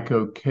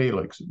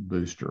glycocalyx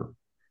booster,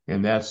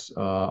 and that's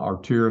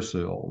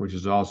Arterisol, which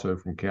is also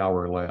from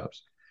Cowroy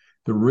Labs.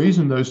 The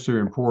reason those two are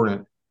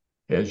important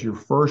as your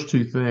first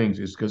two things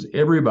is because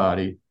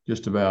everybody,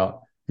 just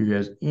about, who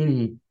has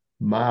any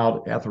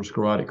mild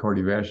atherosclerotic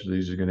cardiovascular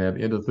disease is going to have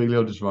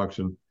endothelial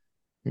dysfunction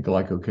and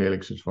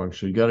glycocalyx dysfunction.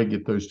 So you got to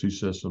get those two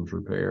systems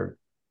repaired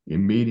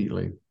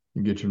immediately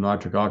and get your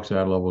nitric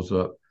oxide levels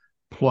up,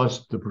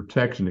 plus the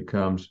protection that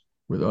comes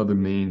with other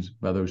means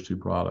by those two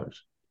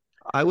products.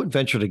 I would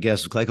venture to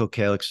guess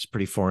glycocalyx is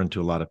pretty foreign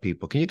to a lot of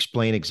people. Can you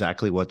explain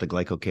exactly what the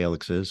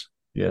glycocalyx is?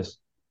 Yes.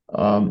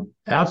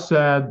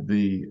 Outside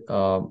the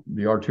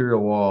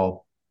arterial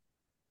wall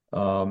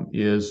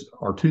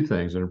are two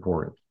things that are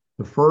important.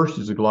 The first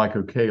is a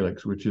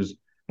glycocalyx, which is,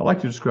 I like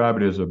to describe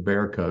it as a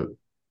bear coat.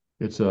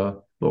 It's a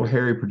little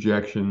hairy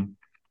projection,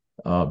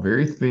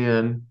 very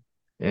thin,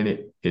 and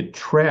it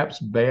traps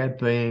bad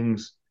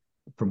things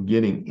from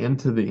getting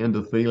into the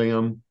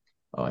endothelium.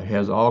 It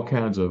has all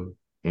kinds of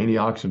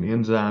antioxidant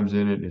enzymes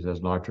in it. It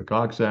has nitric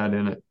oxide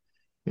in it.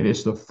 And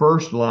it's the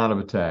first line of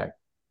attack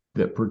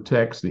that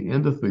protects the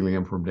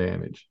endothelium from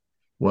damage.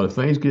 Well, if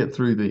things get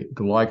through the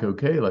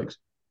glycocalyx,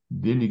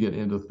 then you get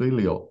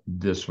endothelial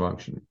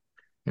dysfunction.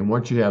 And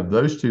once you have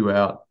those two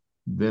out,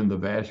 then the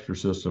vascular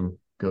system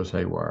goes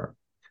haywire.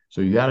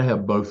 So you got to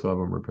have both of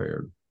them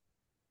repaired.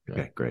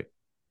 Okay, great.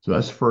 So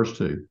that's the first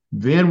two.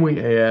 Then we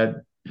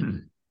add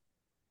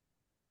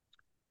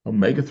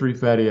omega-3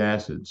 fatty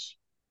acids.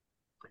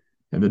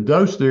 And the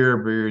dose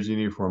there varies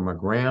anywhere from a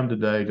gram a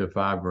day to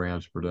 5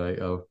 grams per day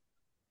of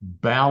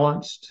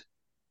balanced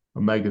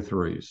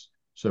omega-3s.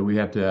 So we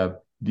have to have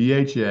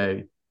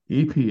DHA,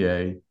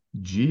 EPA,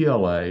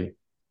 GLA,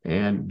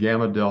 and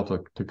gamma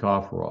delta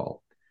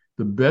tocopherol.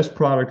 The best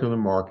product on the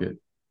market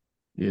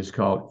is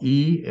called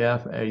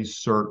EFA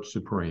Cert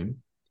Supreme,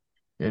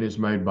 and it's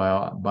made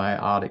by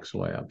Biotics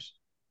Labs.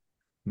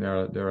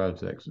 They're out of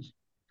Texas.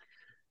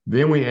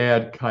 Then we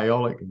add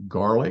Kyolic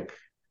garlic.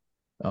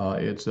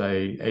 It's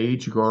a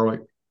aged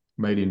garlic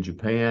made in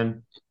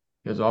Japan.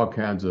 It has all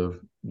kinds of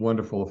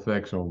wonderful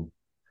effects on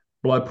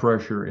blood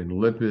pressure and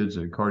lipids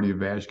and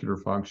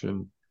cardiovascular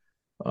function.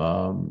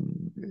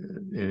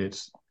 And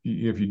it's,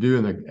 if you do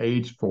in the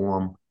aged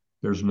form,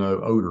 there's no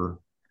odor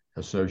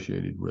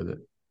associated with it.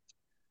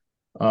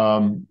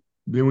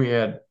 Then we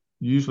add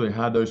usually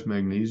high dose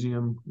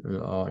magnesium,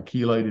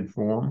 chelated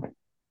form.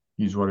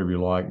 Use whatever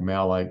you like,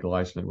 malate,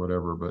 glycinate,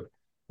 whatever, but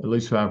at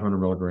least 500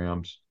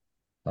 milligrams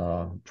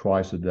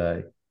twice a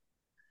day.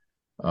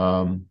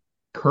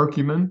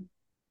 Curcumin,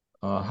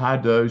 high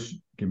dose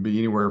can be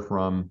anywhere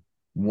from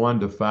 1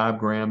 to 5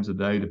 grams a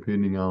day,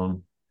 depending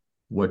on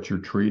what you're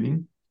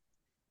treating.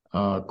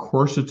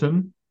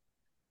 Quercetin,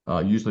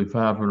 usually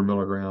 500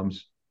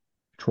 milligrams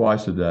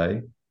twice a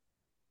day.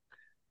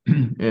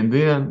 And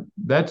then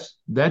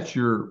that's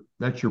your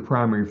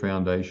primary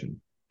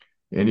foundation.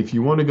 And if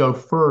you want to go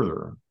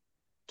further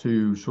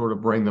to sort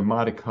of bring the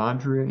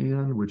mitochondria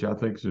in, which I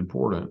think is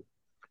important,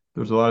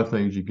 there's a lot of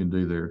things you can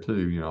do there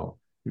too.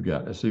 You've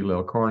got acetyl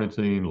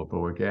L-carnitine,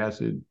 lipoic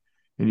acid,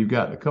 and you've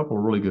got a couple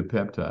of really good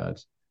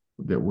peptides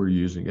that we're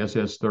using,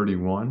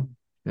 SS31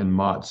 and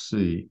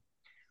MOTS-C.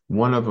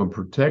 One of them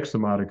protects the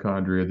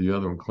mitochondria, the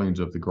other one cleans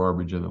up the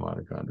garbage in the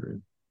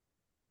mitochondria.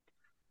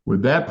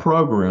 With that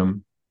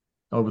program,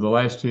 over the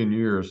last 10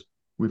 years,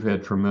 we've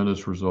had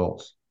tremendous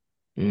results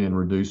in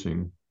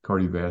reducing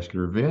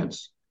cardiovascular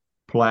events,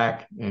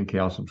 plaque, and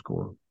calcium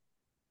score.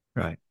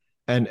 Right.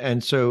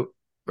 And so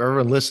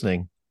everyone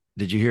listening,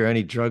 did you hear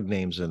any drug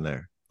names in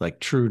there? Like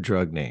true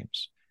drug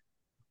names?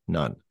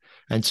 None.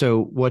 And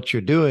so what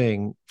you're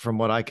doing, from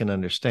what I can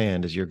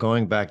understand, is you're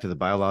going back to the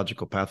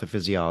biological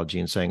pathophysiology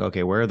and saying,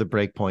 okay, where are the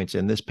breakpoints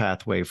in this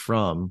pathway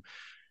from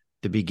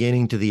the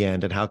beginning to the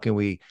end? And how can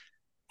we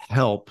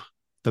help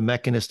the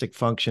mechanistic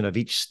function of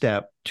each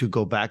step to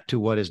go back to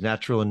what is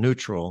natural and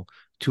neutral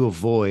to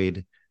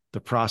avoid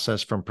the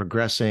process from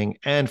progressing?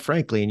 And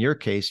frankly, in your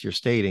case, you're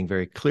stating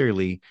very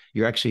clearly,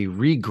 you're actually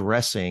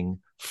regressing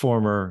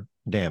former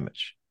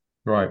damage.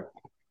 Right.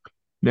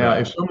 Now,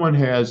 if someone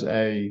has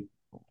a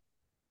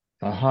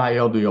high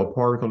LDL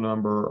particle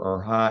number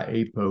or high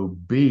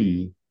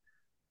ApoB,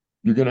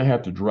 you're going to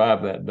have to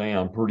drive that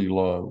down pretty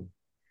low.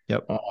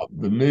 Yep.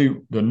 The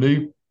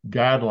new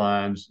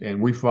guidelines,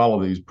 and we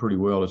follow these pretty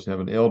well, is to have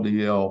an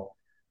LDL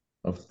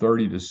of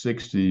 30 to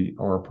 60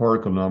 or a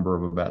particle number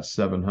of about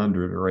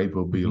 700 or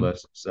ApoB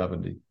less than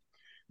 70.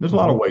 There's a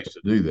lot of ways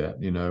to do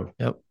that. Yep.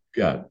 You've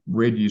got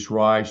red-use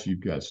rice,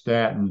 you've got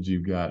statins,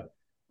 you've got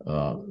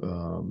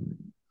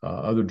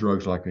other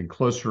drugs like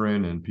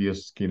inclisiran and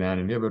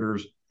PCSK9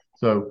 inhibitors.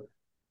 So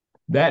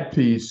that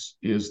piece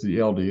is the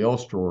LDL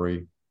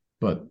story,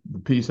 but the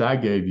piece I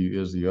gave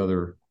you is the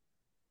other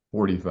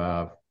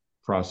 45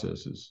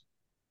 processes.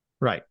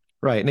 Right.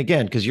 And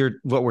again, because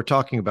what we're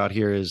talking about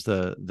here is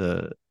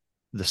the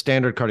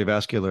standard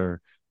cardiovascular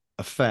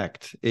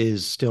effect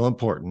is still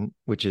important,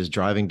 which is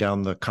driving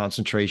down the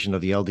concentration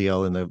of the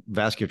LDL in the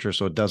vasculature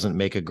so it doesn't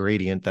make a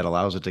gradient that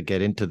allows it to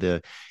get into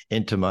the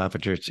intima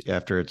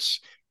after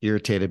it's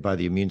irritated by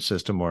the immune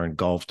system or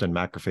engulfed and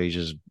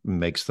macrophages,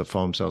 makes the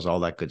foam cells, all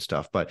that good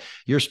stuff. But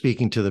you're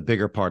speaking to the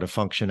bigger part of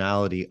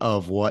functionality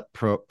of what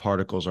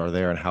particles are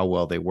there and how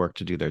well they work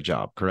to do their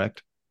job,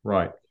 correct?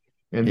 Right.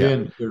 And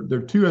then there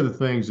are two other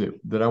things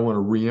that I want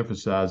to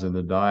reemphasize in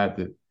the diet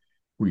that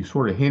we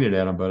sort of hinted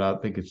at them, but I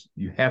think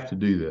you have to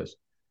do this.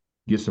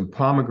 Get some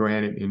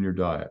pomegranate in your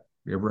diet,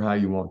 ever how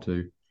you want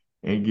to,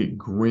 and get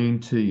green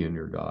tea in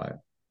your diet.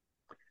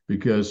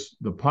 Because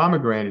the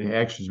pomegranate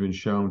actually has been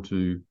shown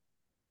to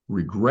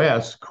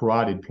regress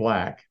carotid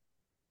plaque,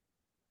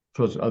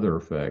 plus other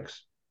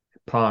effects,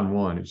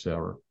 PON1,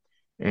 etc.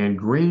 And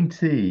green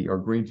tea or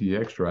green tea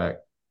extract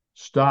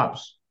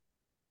stops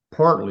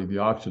partly the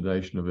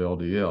oxidation of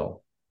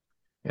LDL.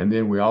 And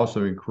then we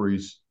also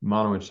increase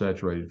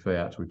monounsaturated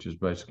fats, which is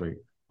basically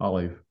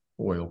olive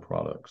oil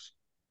products.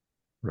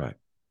 Right.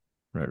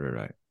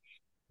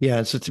 Yeah.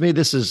 And so to me,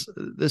 this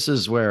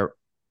is where,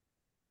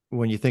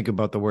 when you think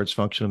about the words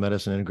functional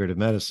medicine, integrative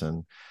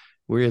medicine,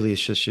 really it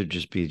should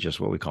just be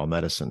just what we call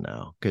medicine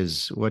now.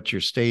 Because what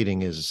you're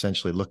stating is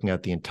essentially looking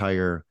at the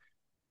entire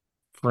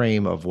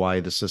frame of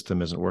why the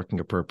system isn't working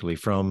appropriately,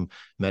 from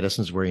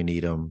medicines where you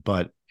need them,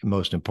 but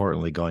most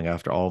importantly, going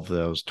after all of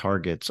those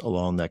targets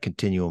along that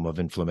continuum of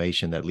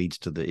inflammation that leads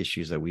to the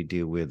issues that we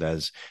deal with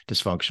as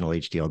dysfunctional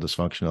HDL,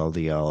 dysfunctional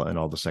LDL, and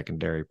all the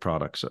secondary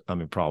problems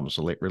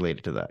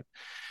related to that.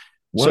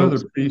 One other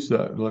piece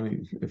that,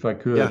 if I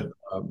could,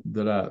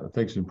 that I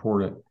think is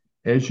important.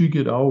 As you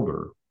get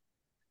older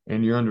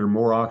and you're under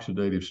more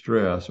oxidative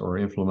stress or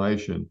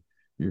inflammation,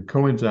 your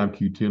coenzyme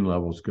Q10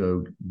 levels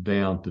go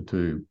down to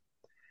 2.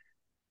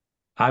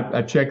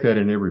 I check that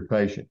in every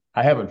patient.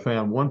 I haven't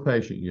found one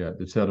patient yet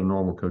that's had a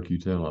normal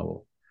CoQ10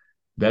 level.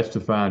 That's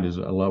defined as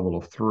a level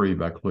of 3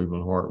 by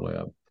Cleveland Heart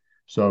Lab.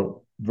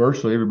 So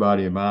virtually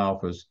everybody in my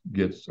office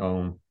gets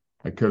on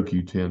a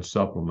CoQ10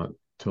 supplement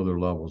till their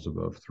level's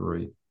above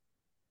 3.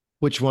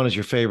 Which one is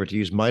your favorite? Do you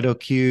use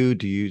MitoQ?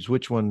 Do you use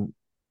which one?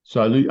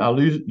 So I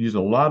use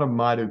a lot of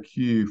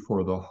MitoQ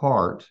for the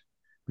heart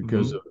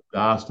because of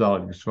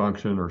diastolic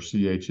dysfunction or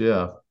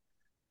CHF.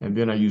 And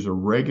then I use a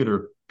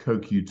regular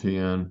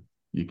CoQ10.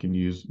 You can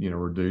use,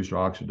 reduced or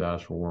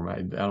oxidized form.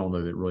 I don't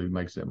know that it really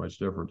makes that much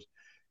difference.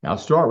 Now, I'll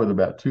start with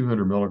about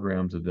 200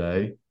 milligrams a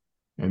day,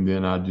 and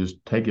then I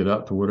just take it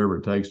up to whatever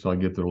it takes till I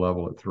get to the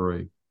level at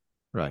 3.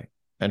 Right.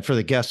 And for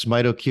the guests,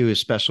 MitoQ is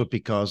special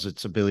because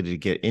its ability to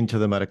get into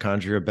the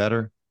mitochondria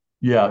better.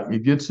 Yeah,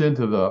 it gets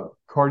into the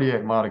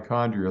cardiac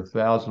mitochondria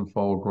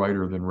 1,000-fold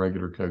greater than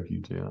regular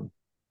CoQ10.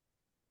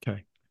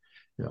 Okay.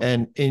 Yeah.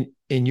 And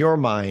in your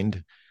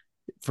mind,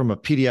 from a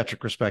pediatric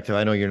perspective,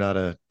 I know you're not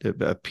a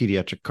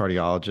pediatric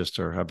cardiologist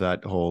or have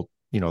that whole,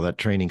 that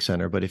training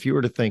center, but if you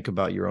were to think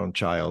about your own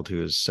child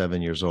who is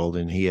 7 years old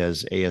and he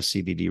has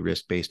ASCVD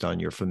risk based on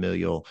your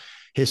familial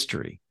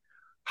history,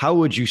 how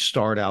would you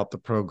start out the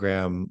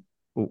program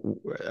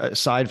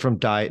aside from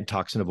diet and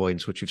toxin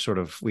avoidance, which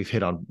we've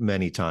hit on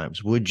many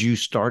times? Would you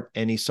start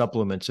any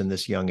supplements in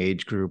this young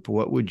age group?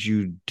 What would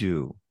you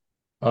do?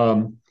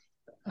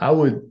 I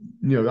would,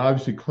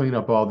 obviously clean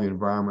up all the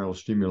environmental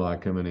stimuli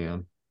coming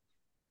in.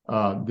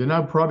 Then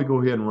I'd probably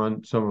go ahead and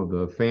run some of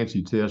the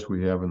fancy tests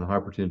we have in the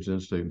Hypertension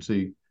Institute and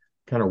see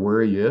kind of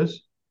where he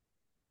is.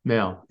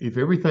 Now, if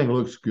everything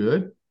looks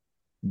good,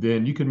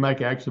 then you can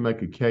actually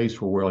make a case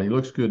for, well, he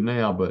looks good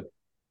now, but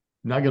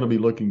not going to be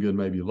looking good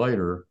maybe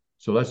later.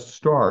 So let's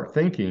start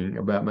thinking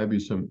about maybe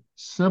some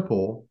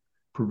simple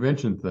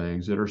prevention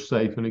things that are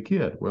safe in a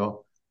kid.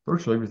 Well,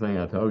 virtually everything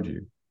I told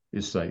you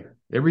is safe.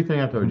 Everything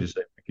I told you is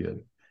safe in a kid.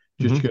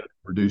 Just you got to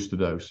reduce the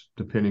dose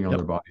depending on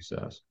their body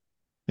size.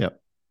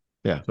 Yep.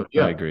 Yeah. So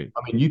yeah, I agree.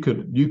 I mean, you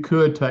could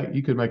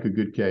make a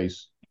good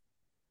case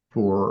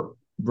for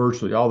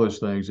virtually all those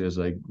things as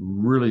a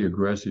really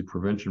aggressive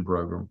prevention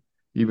program,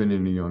 even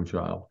in a young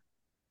child.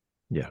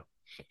 Yeah.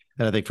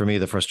 And I think for me,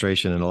 the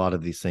frustration in a lot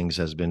of these things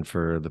has been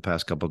for the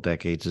past couple of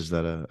decades is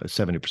that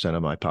 70%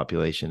 of my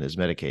population is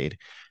Medicaid,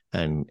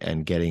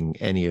 and getting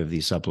any of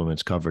these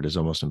supplements covered is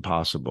almost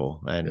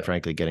impossible. And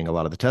frankly, getting a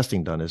lot of the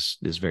testing done is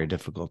very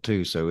difficult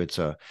too. So it's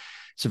a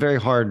very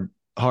hard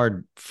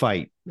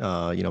fight.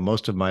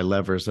 Most of my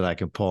levers that I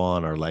can pull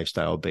on are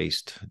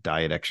lifestyle-based,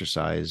 diet,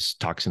 exercise,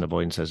 toxin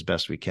avoidance as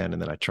best we can.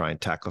 And then I try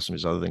and tackle some of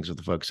these other things with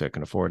the folks that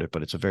can afford it.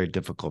 But it's a very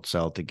difficult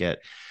sell to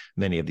get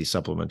many of these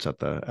supplements at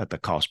the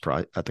cost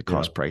price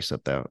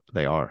that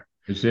they are.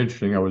 It's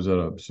interesting. I was at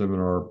a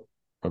seminar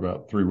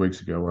about 3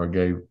 weeks ago where I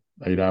gave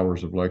 8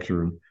 hours of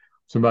lecture, and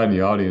somebody in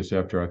the audience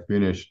after I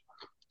finished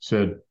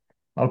said,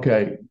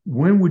 "Okay,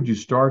 when would you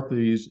start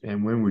these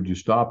and when would you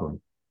stop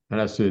them?" And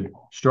I said,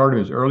 "Start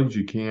them as early as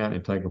you can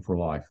and take them for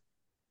life."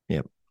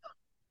 Yep.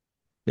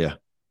 Yeah.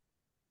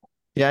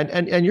 Yeah.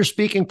 And you're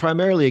speaking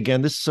primarily,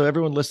 again, this, so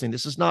everyone listening,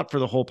 this is not for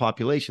the whole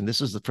population.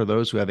 This is for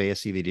those who have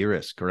ASCVD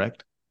risk,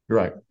 correct? You're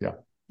right. Yeah.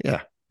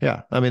 Yeah.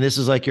 Yeah. I mean, this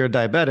is like you're a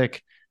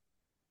diabetic,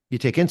 you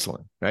take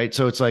insulin, right?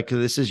 So it's like,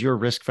 this is your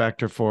risk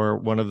factor for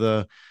one of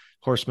the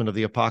horsemen of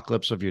the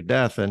apocalypse of your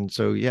death. And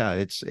so, yeah,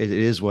 it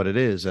is what it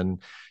is.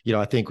 And,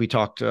 I think we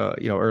talked,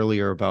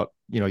 earlier about,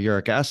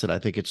 uric acid. I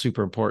think it's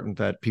super important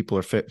that people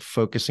are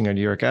focusing on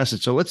uric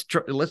acid. So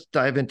let's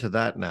dive into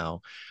that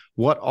now.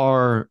 What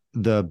are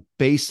the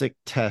basic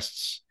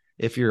tests,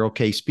 if you're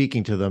okay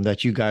speaking to them,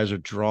 that you guys are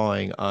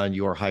drawing on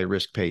your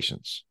high-risk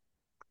patients?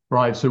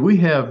 Right. So we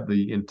have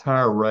the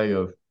entire array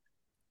of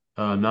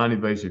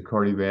non-invasive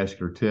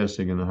cardiovascular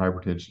testing in the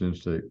Hypertension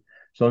Institute.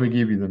 So let me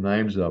give you the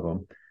names of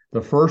them.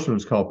 The first one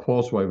is called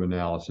pulse wave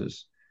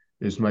analysis.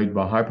 It's made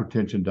by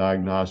Hypertension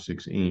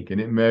Diagnostics, Inc.,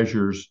 and it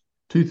measures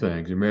two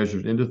things. It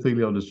measures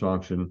endothelial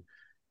dysfunction,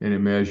 and it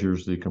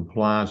measures the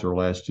compliance or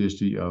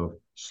elasticity of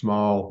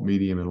small,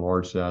 medium, and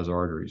large size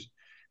arteries.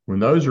 When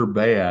those are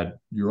bad,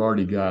 you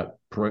already got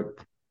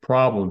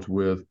problems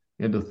with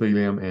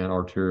endothelium and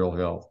arterial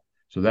health.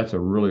 So that's a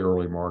really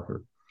early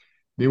marker.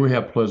 Then we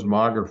have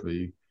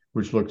plasmography,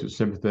 which looks at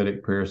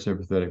sympathetic,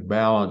 parasympathetic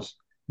balance,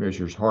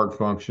 measures heart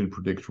function,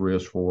 predicts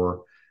risk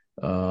for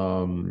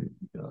coronary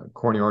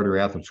artery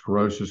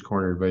atherosclerosis,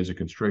 coronary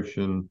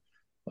vasoconstriction,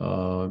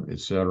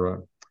 etc.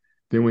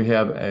 Then we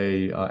have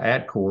a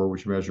ATCOR,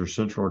 which measures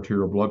central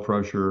arterial blood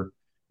pressure,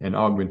 and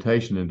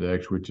augmentation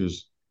index, which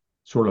is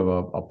sort of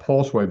a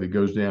pulse wave that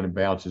goes down and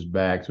bounces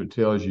back. So it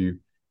tells you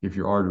if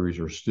your arteries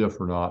are stiff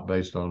or not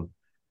based on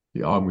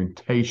the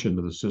augmentation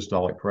of the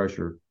systolic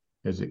pressure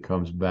as it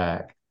comes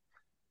back.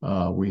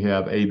 We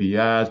have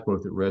ABIs,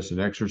 both at rest and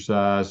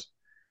exercise,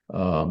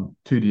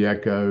 2D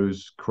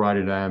echoes,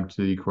 carotid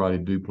IMT,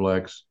 carotid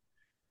duplex,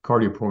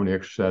 cardiopulmonary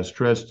exercise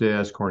stress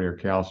test, coronary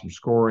calcium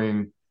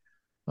scoring.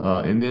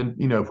 And then,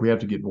 if we have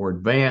to get more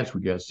advanced,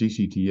 we got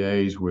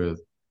CCTAs with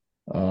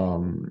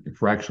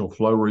fractional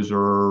flow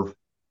reserve,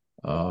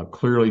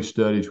 clearly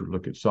studies would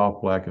look at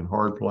soft plaque and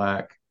hard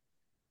plaque,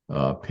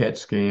 PET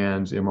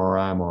scans,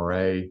 MRI,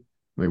 MRA.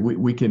 I mean,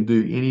 we can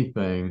do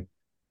anything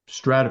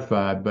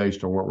stratified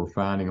based on what we're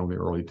finding on the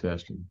early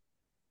testing.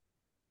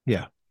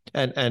 Yeah.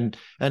 And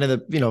in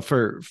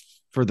the,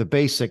 for the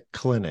basic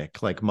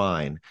clinic like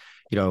mine,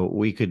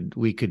 we could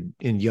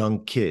in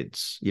young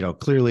kids,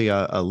 clearly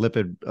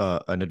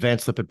an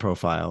advanced lipid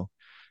profile,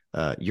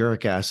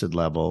 uric acid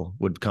level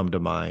would come to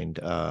mind.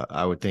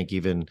 I would think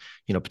even,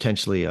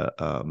 potentially a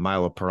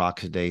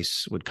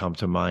myeloperoxidase would come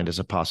to mind as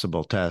a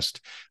possible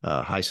test.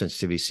 High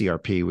sensitivity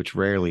CRP, which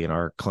rarely in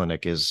our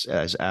clinic is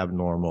as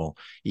abnormal,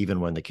 even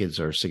when the kids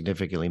are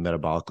significantly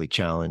metabolically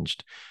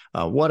challenged.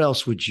 What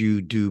else would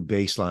you do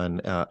baseline?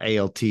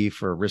 ALT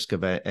for risk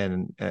of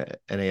an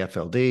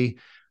NAFLD?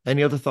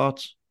 Any other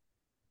thoughts?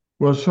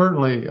 Well,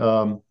 certainly,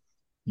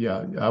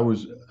 yeah.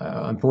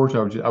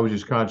 Unfortunately, I was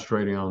just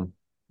concentrating on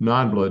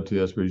non-blood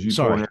tests, but as you point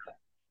Sorry. out,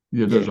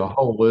 there's a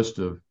whole list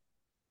of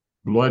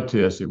blood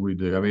tests that we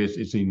do. I mean,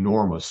 it's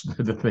enormous,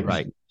 the things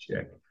Right. that we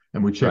check,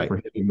 and we check Right.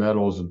 for heavy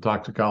metals and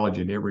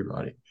toxicology and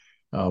everybody.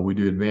 We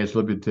do advanced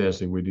lipid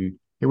testing.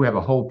 We have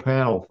a whole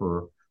panel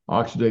for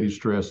oxidative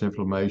stress,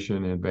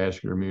 inflammation, and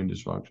vascular immune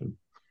dysfunction.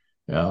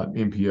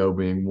 MPO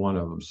being one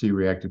of them.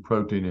 C-reactive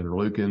protein,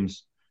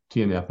 interleukins,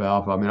 TNF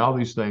alpha. I mean, all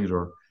these things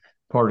are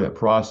part of that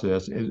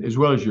process, as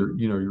well as your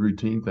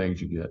routine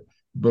things you get.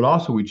 But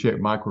also, we check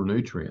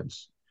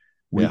micronutrients.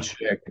 We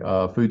check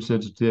food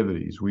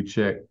sensitivities. We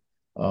check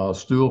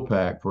stool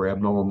pack for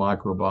abnormal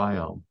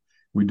microbiome.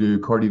 We do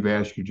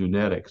cardiovascular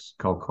genetics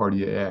called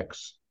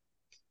CardiaX,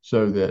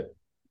 so that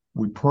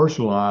we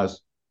personalize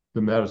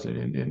the medicine.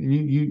 And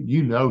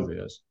you know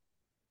this.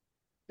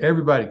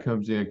 Everybody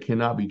comes in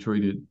cannot be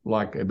treated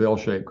like a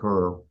bell-shaped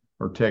curve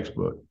or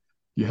textbook.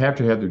 You have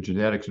to have their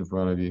genetics in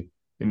front of you,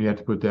 and you have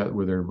to put that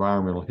with their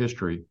environmental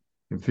history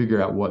and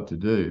figure out what to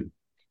do.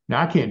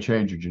 Now, I can't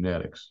change your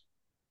genetics,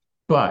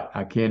 but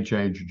I can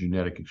change your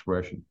genetic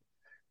expression.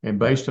 And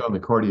based on the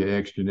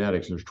CardiaX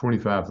genetics, there's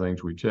 25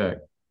 things we check.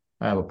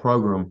 I have a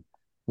program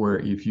where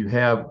if you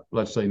have,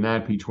 let's say,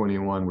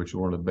 9p21, which is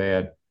one of the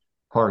bad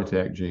heart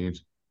attack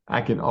genes,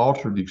 I can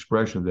alter the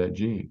expression of that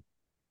gene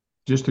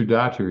just through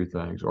dietary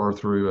things or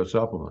through a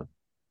supplement.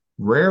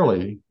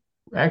 Rarely,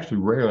 I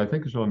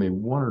think there's only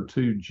one or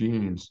two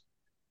genes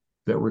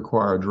that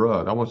require a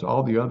drug. Almost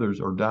all the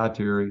others are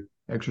dietary,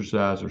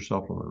 exercise, or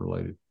supplement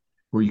related,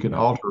 where you can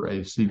alter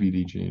a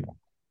CVD gene.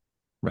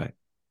 Right.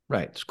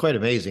 Right. It's quite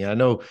amazing. I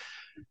know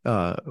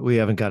we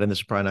haven't got in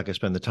this, probably not going to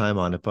spend the time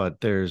on it,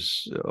 but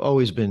there's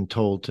always been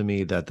told to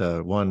me that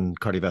the one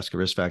cardiovascular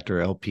risk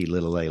factor, LP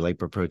little a,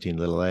 lipoprotein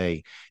little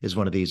a, is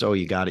one of these, oh,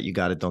 you got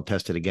it, don't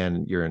test it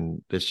again.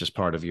 It's just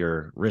part of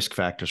your risk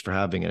factors for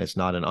having it. It's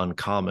not an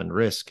uncommon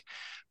risk.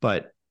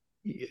 But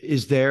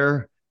is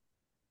there,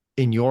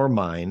 in your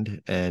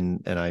mind,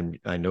 and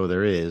I know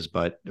there is,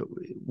 but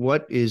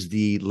what is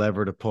the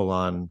lever to pull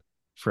on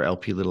for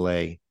LP little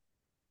a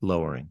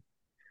lowering?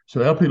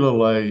 So LP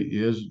little a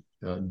is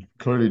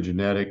clearly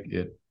genetic.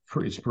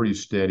 It's pretty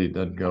steady. It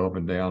doesn't go up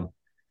and down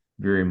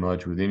very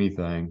much with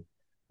anything.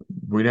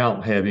 We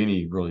don't have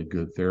any really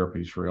good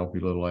therapies for LP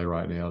little a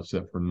right now,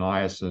 except for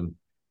niacin,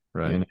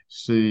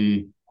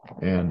 NAC,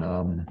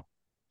 and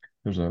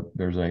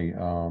there's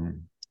a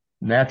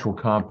natural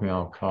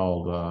compound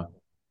called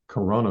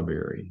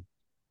coronaberry,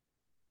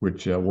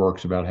 which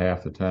works about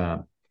half the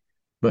time.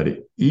 But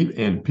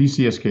and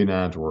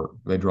PCSK9s work.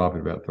 They drop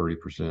it about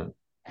 30%.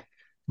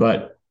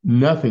 But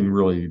nothing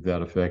really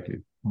that effective.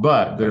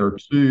 But there are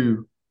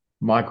two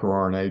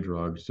microRNA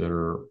drugs that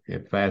are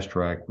at fast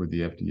track with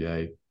the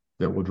FDA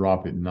that will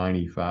drop it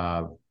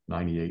 95,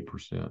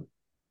 98%.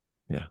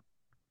 Yeah.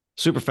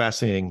 Super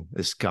fascinating,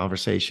 this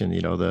conversation.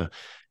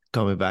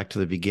 Coming back to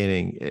the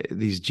beginning,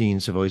 these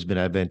genes have always been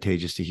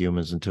advantageous to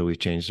humans until we've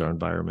changed our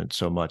environment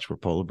so much. We're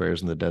polar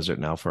bears in the desert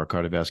now for our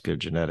cardiovascular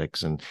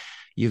genetics. And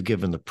you've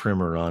given the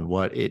primer on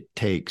what it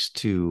takes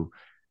to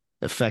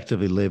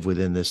effectively live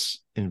within this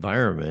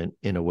environment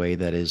in a way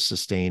that is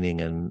sustaining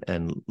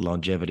and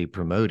longevity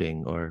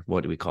promoting, or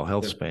what do we call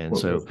health span?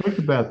 Well, think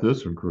about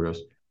this one, Chris.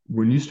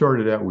 When you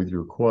started out with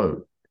your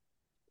quote,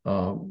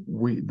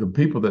 the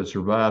people that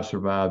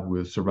survived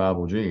with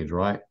survival genes,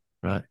 right?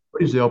 Right.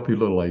 What does LP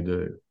little a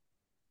do?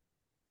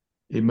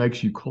 It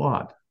makes you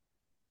clot.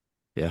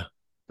 Yeah.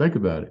 Think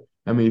about it.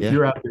 I mean, if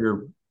you're out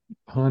there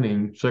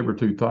hunting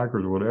saber-toothed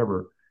tigers or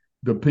whatever,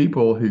 the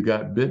people who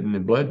got bitten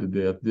and bled to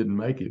death didn't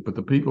make it, but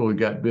the people who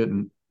got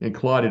bitten and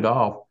clotted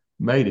off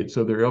made it.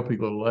 So their LP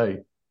little a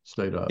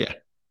stayed up.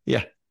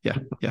 Yeah.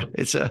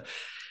 It's I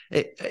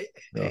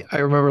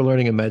remember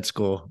learning in med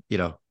school,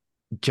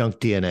 junk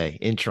DNA,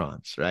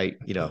 introns, right?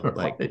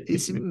 Like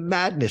it's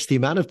madness. The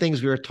amount of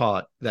things we were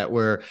taught that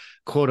were,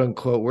 quote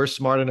unquote, we're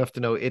smart enough to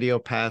know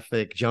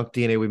idiopathic junk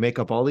DNA. We make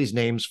up all these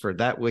names for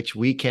that which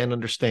we can't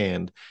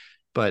understand.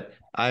 But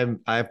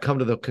I've come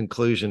to the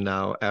conclusion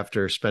now,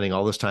 after spending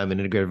all this time in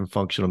integrative and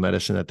functional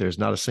medicine, that there's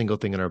not a single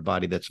thing in our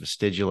body that's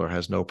vestigial or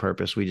has no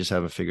purpose. We just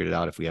haven't figured it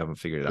out if we haven't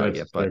figured it out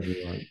yet. But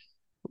right.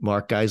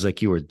 Mark, guys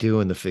like you are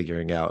doing the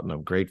figuring out, and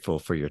I'm grateful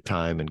for your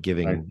time and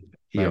giving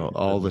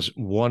all this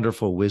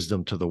wonderful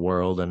wisdom to the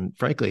world, and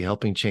frankly,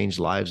 helping change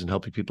lives and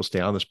helping people stay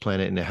on this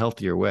planet in a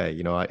healthier way.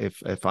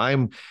 If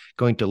I'm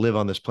going to live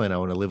on this planet, I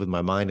want to live with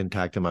my mind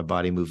intact and my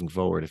body moving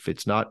forward. If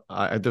it's not,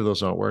 either of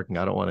those aren't working,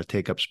 I don't want to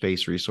take up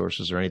space,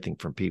 resources, or anything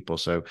from people.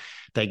 So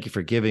thank you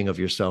for giving of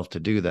yourself to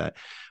do that.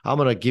 I'm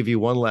going to give you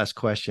one last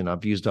question.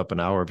 I've used up an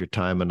hour of your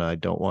time and I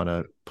don't want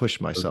to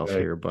push myself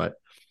here, but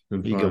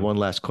Been You get fun. one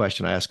last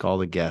question I ask all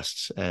the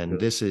guests, and Yeah.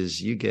 this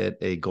is, you get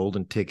a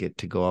golden ticket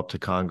to go up to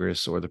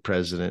Congress or the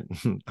president.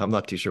 I'm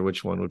not too sure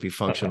which one would be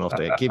functional if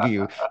they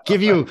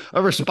give you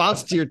a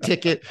response to your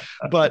ticket,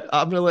 but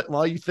I'm gonna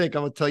while you think,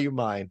 I'm gonna tell you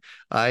mine.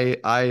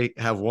 I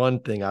have one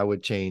thing I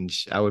would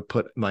change. I would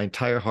put my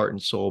entire heart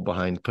and soul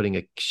behind putting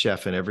a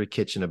chef in every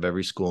kitchen of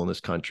every school in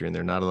this country, and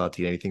they're not allowed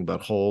to eat anything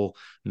but whole,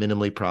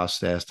 minimally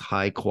processed,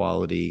 high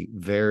quality,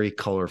 very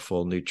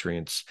colorful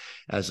nutrients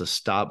as a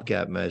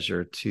stopgap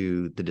measure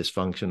to the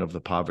dysfunction of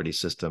the poverty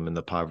system and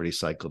the poverty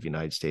cycle of the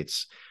United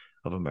States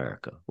of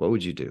America. What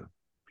would you do?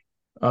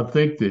 I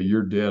think that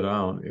you're dead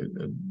on.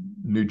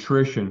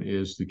 Nutrition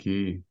is the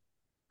key.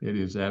 It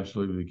is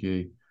absolutely the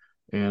key.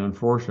 And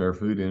unfortunately, our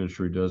food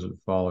industry doesn't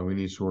follow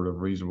any sort of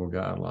reasonable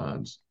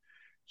guidelines.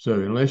 So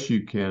unless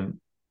you can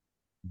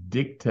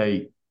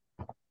dictate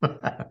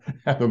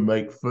how to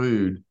make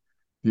food,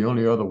 the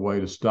only other way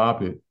to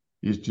stop it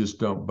is just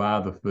don't buy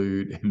the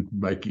food and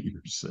make it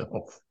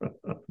yourself.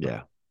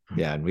 Yeah.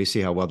 Yeah. And we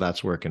see how well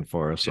that's working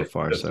for us so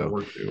far. That's So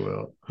working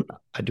well.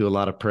 I do a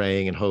lot of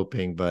praying and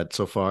hoping, but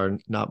so far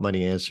not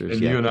many answers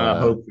And yet. you and I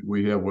hope that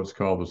we have what's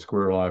called the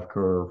square life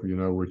curve,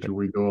 which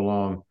we go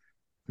along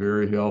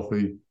very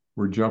healthy.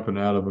 We're jumping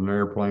out of an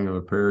airplane with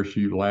a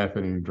parachute,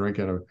 laughing and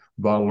drinking a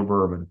bottle of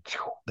bourbon.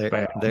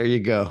 There you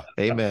go.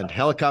 Amen.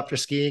 Helicopter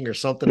skiing or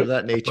something of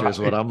that nature is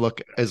what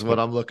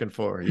I'm looking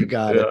for. You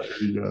got it.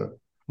 There you go.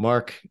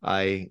 Mark,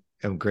 I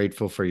am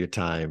grateful for your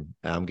time.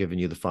 I'm giving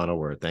you the final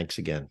word. Thanks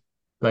again.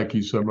 Thank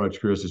you so much,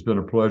 Chris. It's been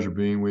a pleasure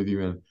being with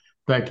you, and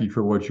thank you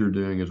for what you're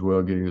doing as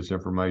well, getting this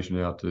information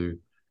out to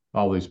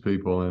all these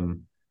people.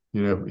 And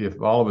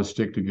if all of us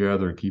stick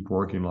together and keep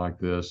working like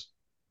this,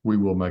 we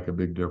will make a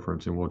big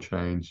difference and we'll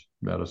change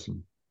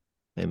medicine.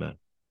 Amen.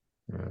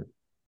 All right.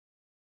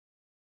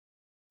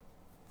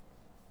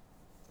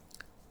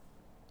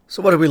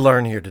 So what did we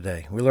learn here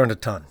today? We learned a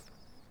ton.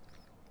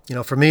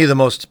 For me, the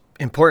most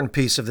important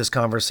piece of this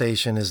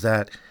conversation is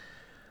that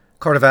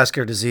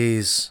cardiovascular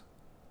disease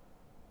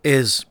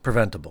is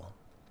preventable.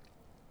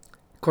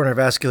 Coronary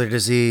vascular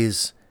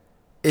disease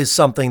is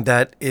something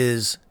that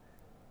is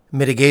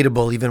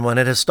mitigatable even when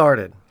it has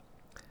started.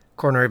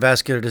 Coronary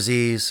vascular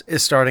disease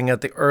is starting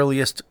at the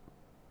earliest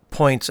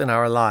points in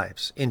our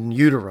lives, in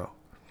utero.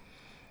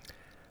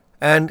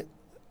 And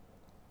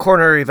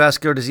coronary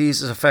vascular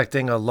disease is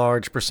affecting a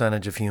large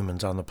percentage of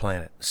humans on the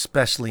planet,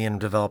 especially in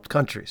developed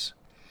countries.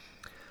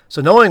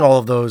 So knowing all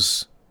of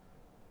those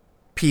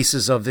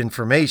pieces of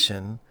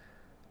information,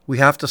 we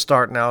have to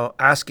start now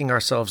asking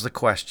ourselves the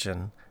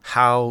question,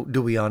 how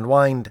do we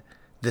unwind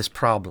this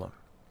problem,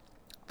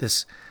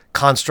 this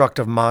construct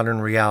of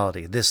modern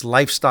reality, this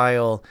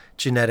lifestyle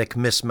genetic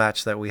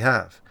mismatch that we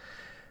have?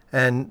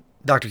 And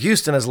Dr.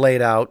 Houston has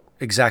laid out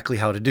exactly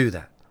how to do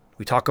that.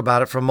 We talk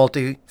about it from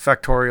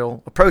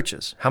multifactorial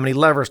approaches. How many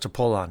levers to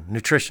pull on?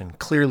 Nutrition,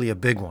 clearly a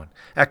big one.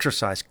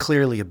 Exercise,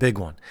 clearly a big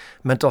one.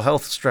 Mental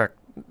health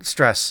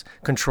stress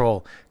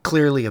control,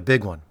 clearly a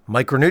big one.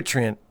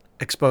 Micronutrient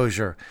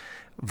exposure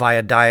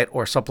via diet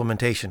or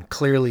supplementation,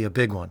 clearly a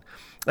big one.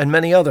 And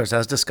many others,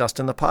 as discussed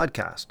in the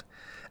podcast.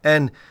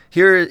 And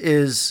here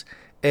is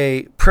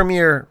a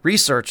premier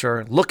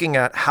researcher looking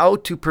at how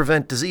to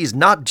prevent disease,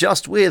 not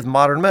just with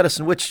modern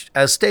medicine, which,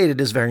 as stated,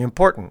 is very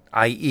important,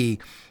 i.e.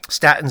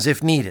 statins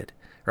if needed,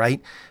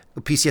 right?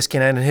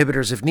 PCSK9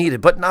 inhibitors if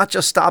needed, but not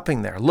just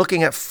stopping there,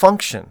 looking at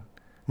function,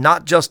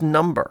 not just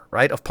number,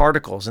 right, of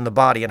particles in the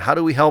body. And how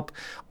do we help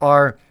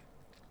our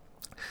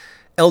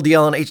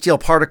LDL and HDL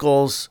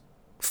particles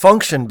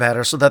function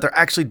better so that they're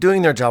actually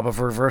doing their job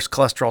of reverse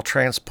cholesterol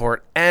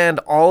transport and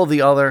all of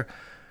the other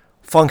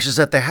functions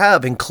that they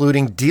have,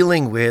 including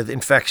dealing with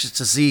infectious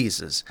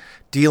diseases,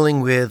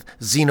 dealing with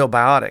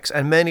xenobiotics,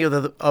 and many of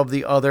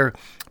the other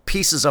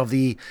pieces of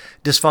the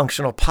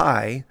dysfunctional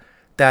pie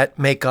that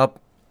make up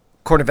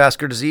coronary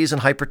vascular disease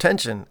and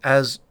hypertension,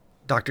 as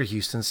Dr.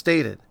 Houston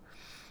stated.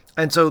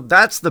 And so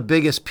that's the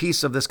biggest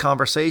piece of this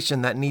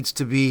conversation that needs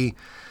to be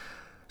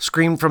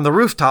screamed from the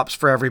rooftops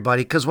for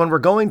everybody, because when we're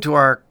going to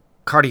our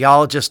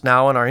cardiologist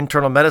now and our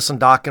internal medicine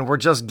doc and we're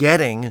just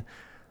getting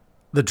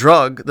the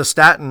drug, the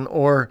statin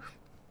or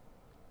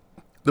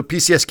the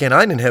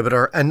PCSK9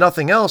 inhibitor and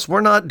nothing else,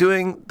 we're not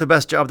doing the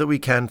best job that we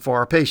can for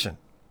our patient.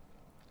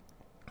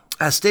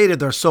 As stated,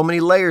 there are so many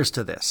layers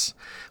to this.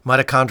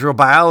 Mitochondrial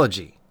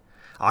biology,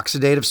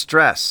 oxidative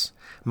stress,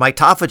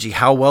 mitophagy,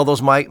 how well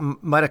those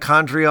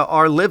mitochondria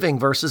are living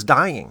versus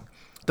dying.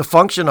 The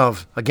function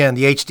of, again,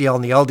 the HDL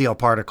and the LDL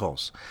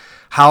particles.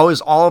 How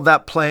is all of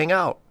that playing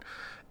out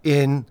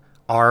in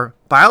our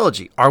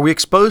biology? Are we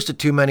exposed to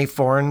too many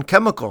foreign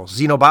chemicals,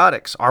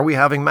 xenobiotics? Are we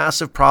having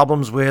massive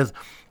problems with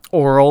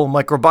oral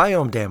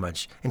microbiome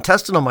damage,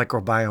 intestinal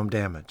microbiome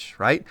damage,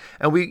 right?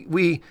 And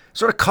we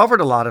sort of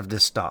covered a lot of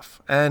this stuff.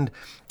 And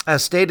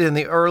as stated in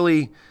the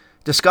early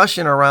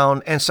discussion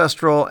around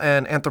ancestral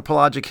and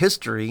anthropologic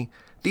history,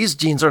 these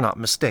genes are not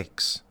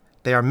mistakes.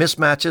 They are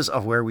mismatches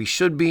of where we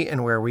should be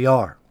and where we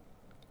are,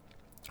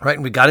 right?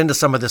 And we got into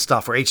some of this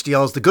stuff where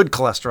HDL is the good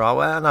cholesterol.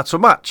 Well, not so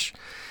much.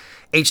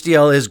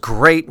 HDL is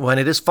great when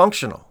it is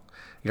functional,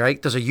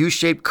 right? There's a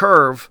U-shaped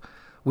curve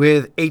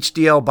with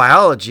HDL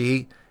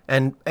biology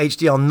and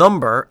HDL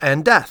number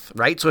and death,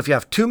 right? So if you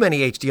have too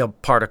many HDL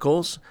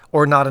particles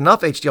or not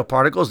enough HDL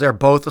particles, they're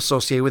both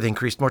associated with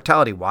increased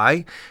mortality.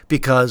 Why?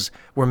 Because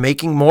we're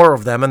making more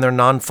of them and they're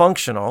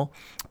non-functional,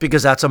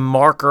 because that's a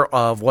marker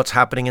of what's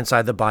happening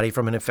inside the body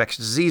from an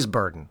infectious disease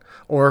burden.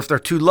 Or if they're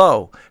too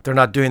low, they're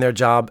not doing their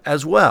job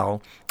as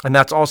well. And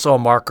that's also a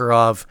marker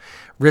of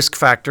risk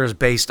factors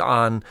based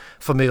on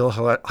familial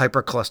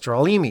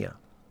hypercholesterolemia.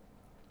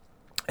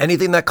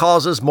 Anything that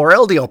causes more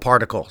LDL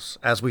particles,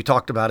 as we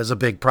talked about, is a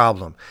big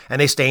problem. And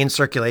they stay in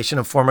circulation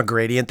and form a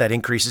gradient that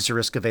increases your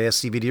risk of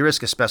ASCVD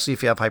risk, especially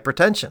if you have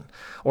hypertension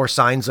or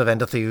signs of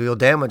endothelial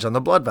damage on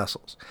the blood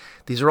vessels.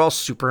 These are all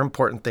super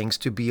important things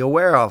to be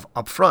aware of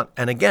up front.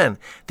 And again,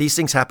 these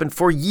things happen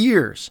for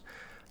years,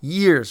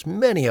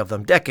 many of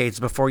them, decades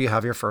before you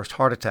have your first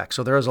heart attack.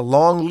 So there is a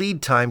long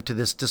lead time to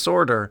this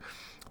disorder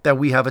that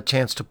we have a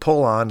chance to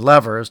pull on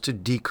levers to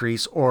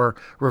decrease or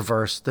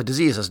reverse the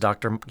disease. As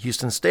Dr.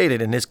 Houston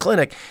stated in his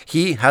clinic,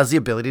 he has the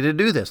ability to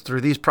do this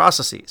through these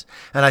processes.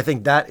 And I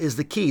think that is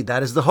the key.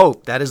 That is the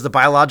hope. That is the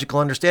biological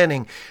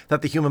understanding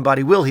that the human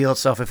body will heal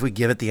itself if we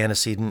give it the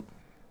antecedent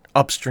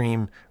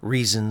upstream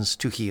reasons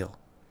to heal.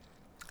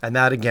 And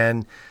that,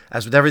 again,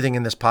 as with everything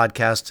in this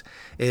podcast,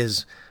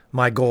 is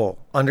my goal,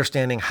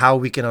 understanding how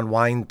we can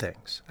unwind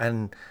things.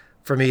 And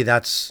for me,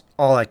 that's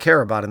all I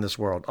care about in this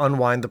world.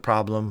 Unwind the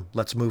problem.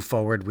 Let's move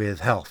forward with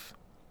health.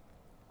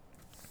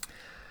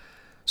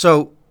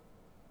 So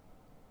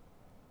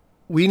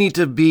we need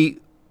to be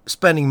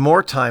spending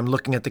more time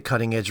looking at the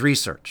cutting edge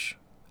research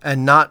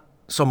and not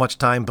so much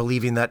time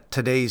believing that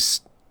today's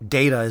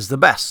data is the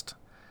best,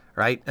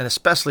 right? And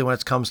especially when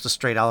it comes to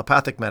straight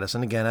allopathic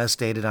medicine. Again, as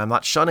stated, I'm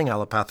not shunning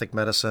allopathic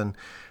medicine.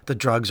 The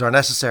drugs are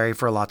necessary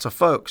for lots of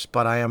folks,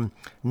 but I am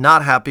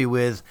not happy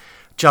with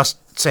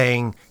just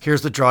saying,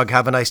 here's the drug,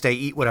 have a nice day,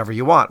 eat whatever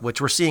you want, which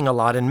we're seeing a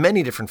lot in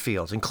many different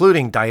fields,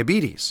 including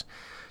diabetes.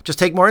 Just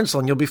take more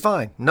insulin, you'll be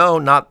fine. No,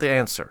 not the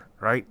answer,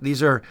 right?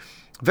 These are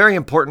very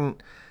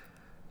important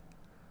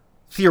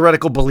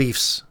theoretical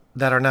beliefs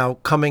that are now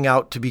coming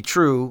out to be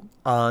true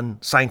on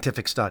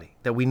scientific study,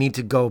 that we need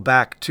to go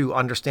back to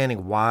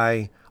understanding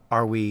why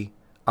are we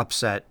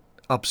upset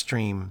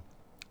upstream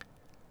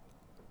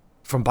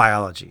from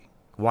biology?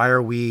 Why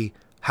are we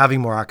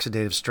having more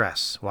oxidative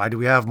stress? Why do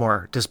we have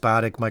more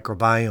dysbiotic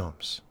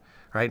microbiomes,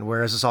 right? And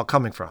where is this all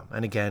coming from?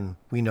 And again,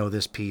 we know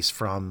this piece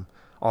from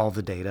all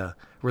the data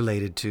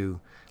related to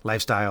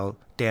lifestyle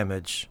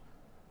damage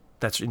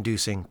that's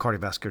inducing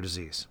cardiovascular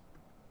disease.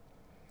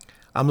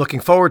 I'm looking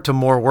forward to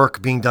more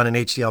work being done in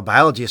HDL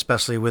biology,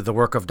 especially with the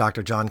work of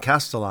Dr. John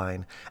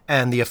Castelline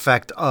and the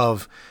effect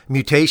of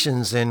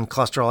mutations in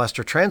cholesterol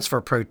ester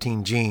transfer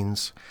protein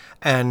genes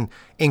and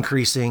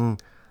increasing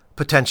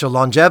potential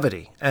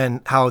longevity,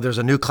 and how there's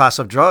a new class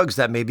of drugs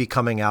that may be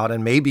coming out,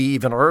 and maybe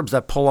even herbs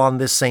that pull on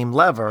this same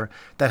lever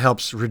that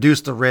helps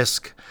reduce the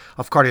risk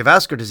of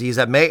cardiovascular disease,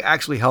 that may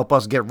actually help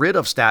us get rid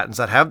of statins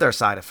that have their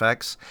side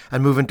effects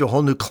and move into a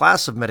whole new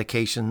class of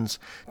medications,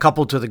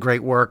 coupled to the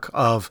great work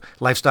of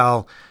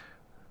lifestyle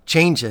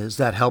changes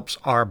that helps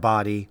our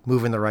body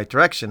move in the right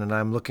direction. And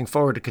I'm looking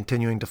forward to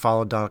continuing to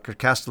follow Dr.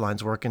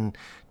 Castelline's work and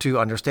to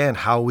understand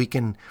how we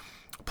can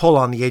pull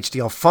on the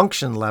HDL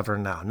function lever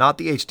now, not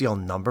the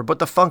HDL number, but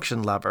the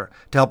function lever,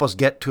 to help us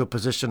get to a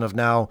position of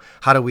now,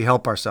 how do we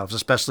help ourselves,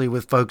 especially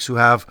with folks who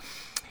have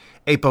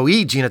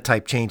ApoE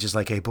genotype changes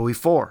like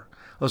ApoE4.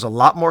 There's a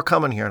lot more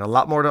coming here and a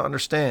lot more to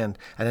understand.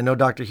 And I know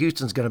Dr.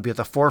 Houston's going to be at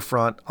the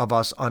forefront of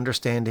us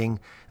understanding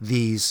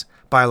these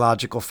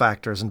biological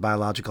factors and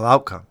biological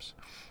outcomes.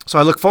 So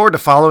I look forward to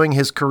following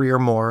his career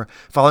more,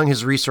 following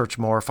his research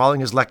more, following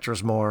his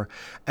lectures more,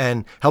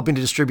 and helping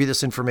to distribute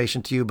this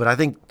information to you. But I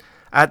think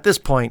at this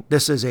point,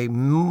 this is a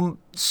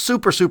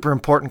super, super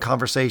important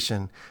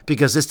conversation,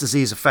 because this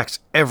disease affects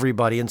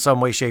everybody in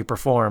some way, shape, or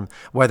form,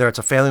 whether it's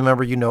a family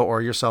member you know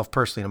or yourself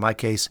personally. In my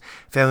case,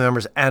 family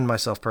members and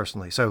myself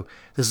personally. So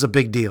this is a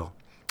big deal.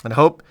 And I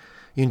hope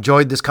you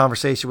enjoyed this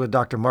conversation with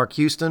Dr. Mark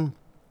Houston.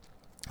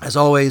 As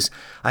always,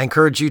 I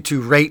encourage you to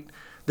rate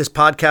this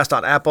podcast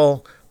on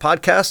Apple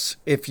Podcasts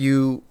if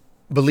you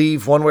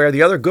believe one way or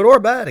the other, good or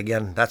bad.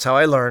 Again, that's how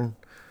I learn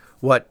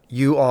what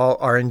you all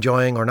are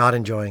enjoying or not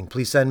enjoying.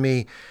 Please send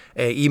me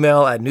an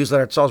email at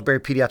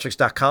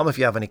newsletter@salisburypediatrics.com if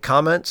you have any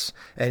comments,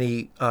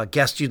 any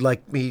guests you'd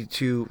like me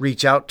to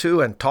reach out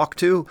to and talk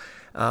to,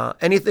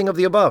 anything of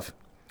the above.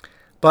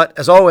 But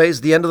as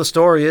always, the end of the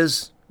story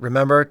is,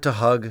 remember to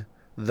hug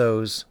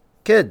those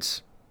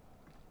kids.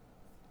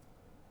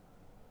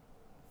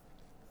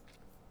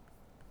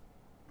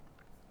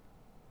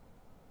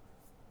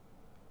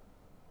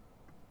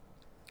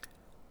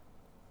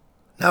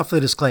 Now for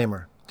the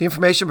disclaimer. The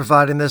information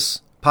provided in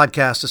this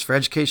podcast is for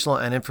educational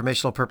and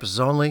informational purposes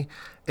only.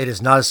 It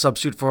is not a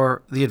substitute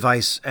for the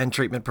advice and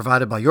treatment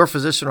provided by your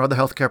physician or other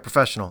healthcare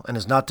professional, and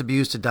is not to be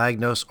used to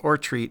diagnose or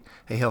treat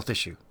a health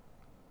issue.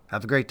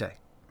 Have a great day.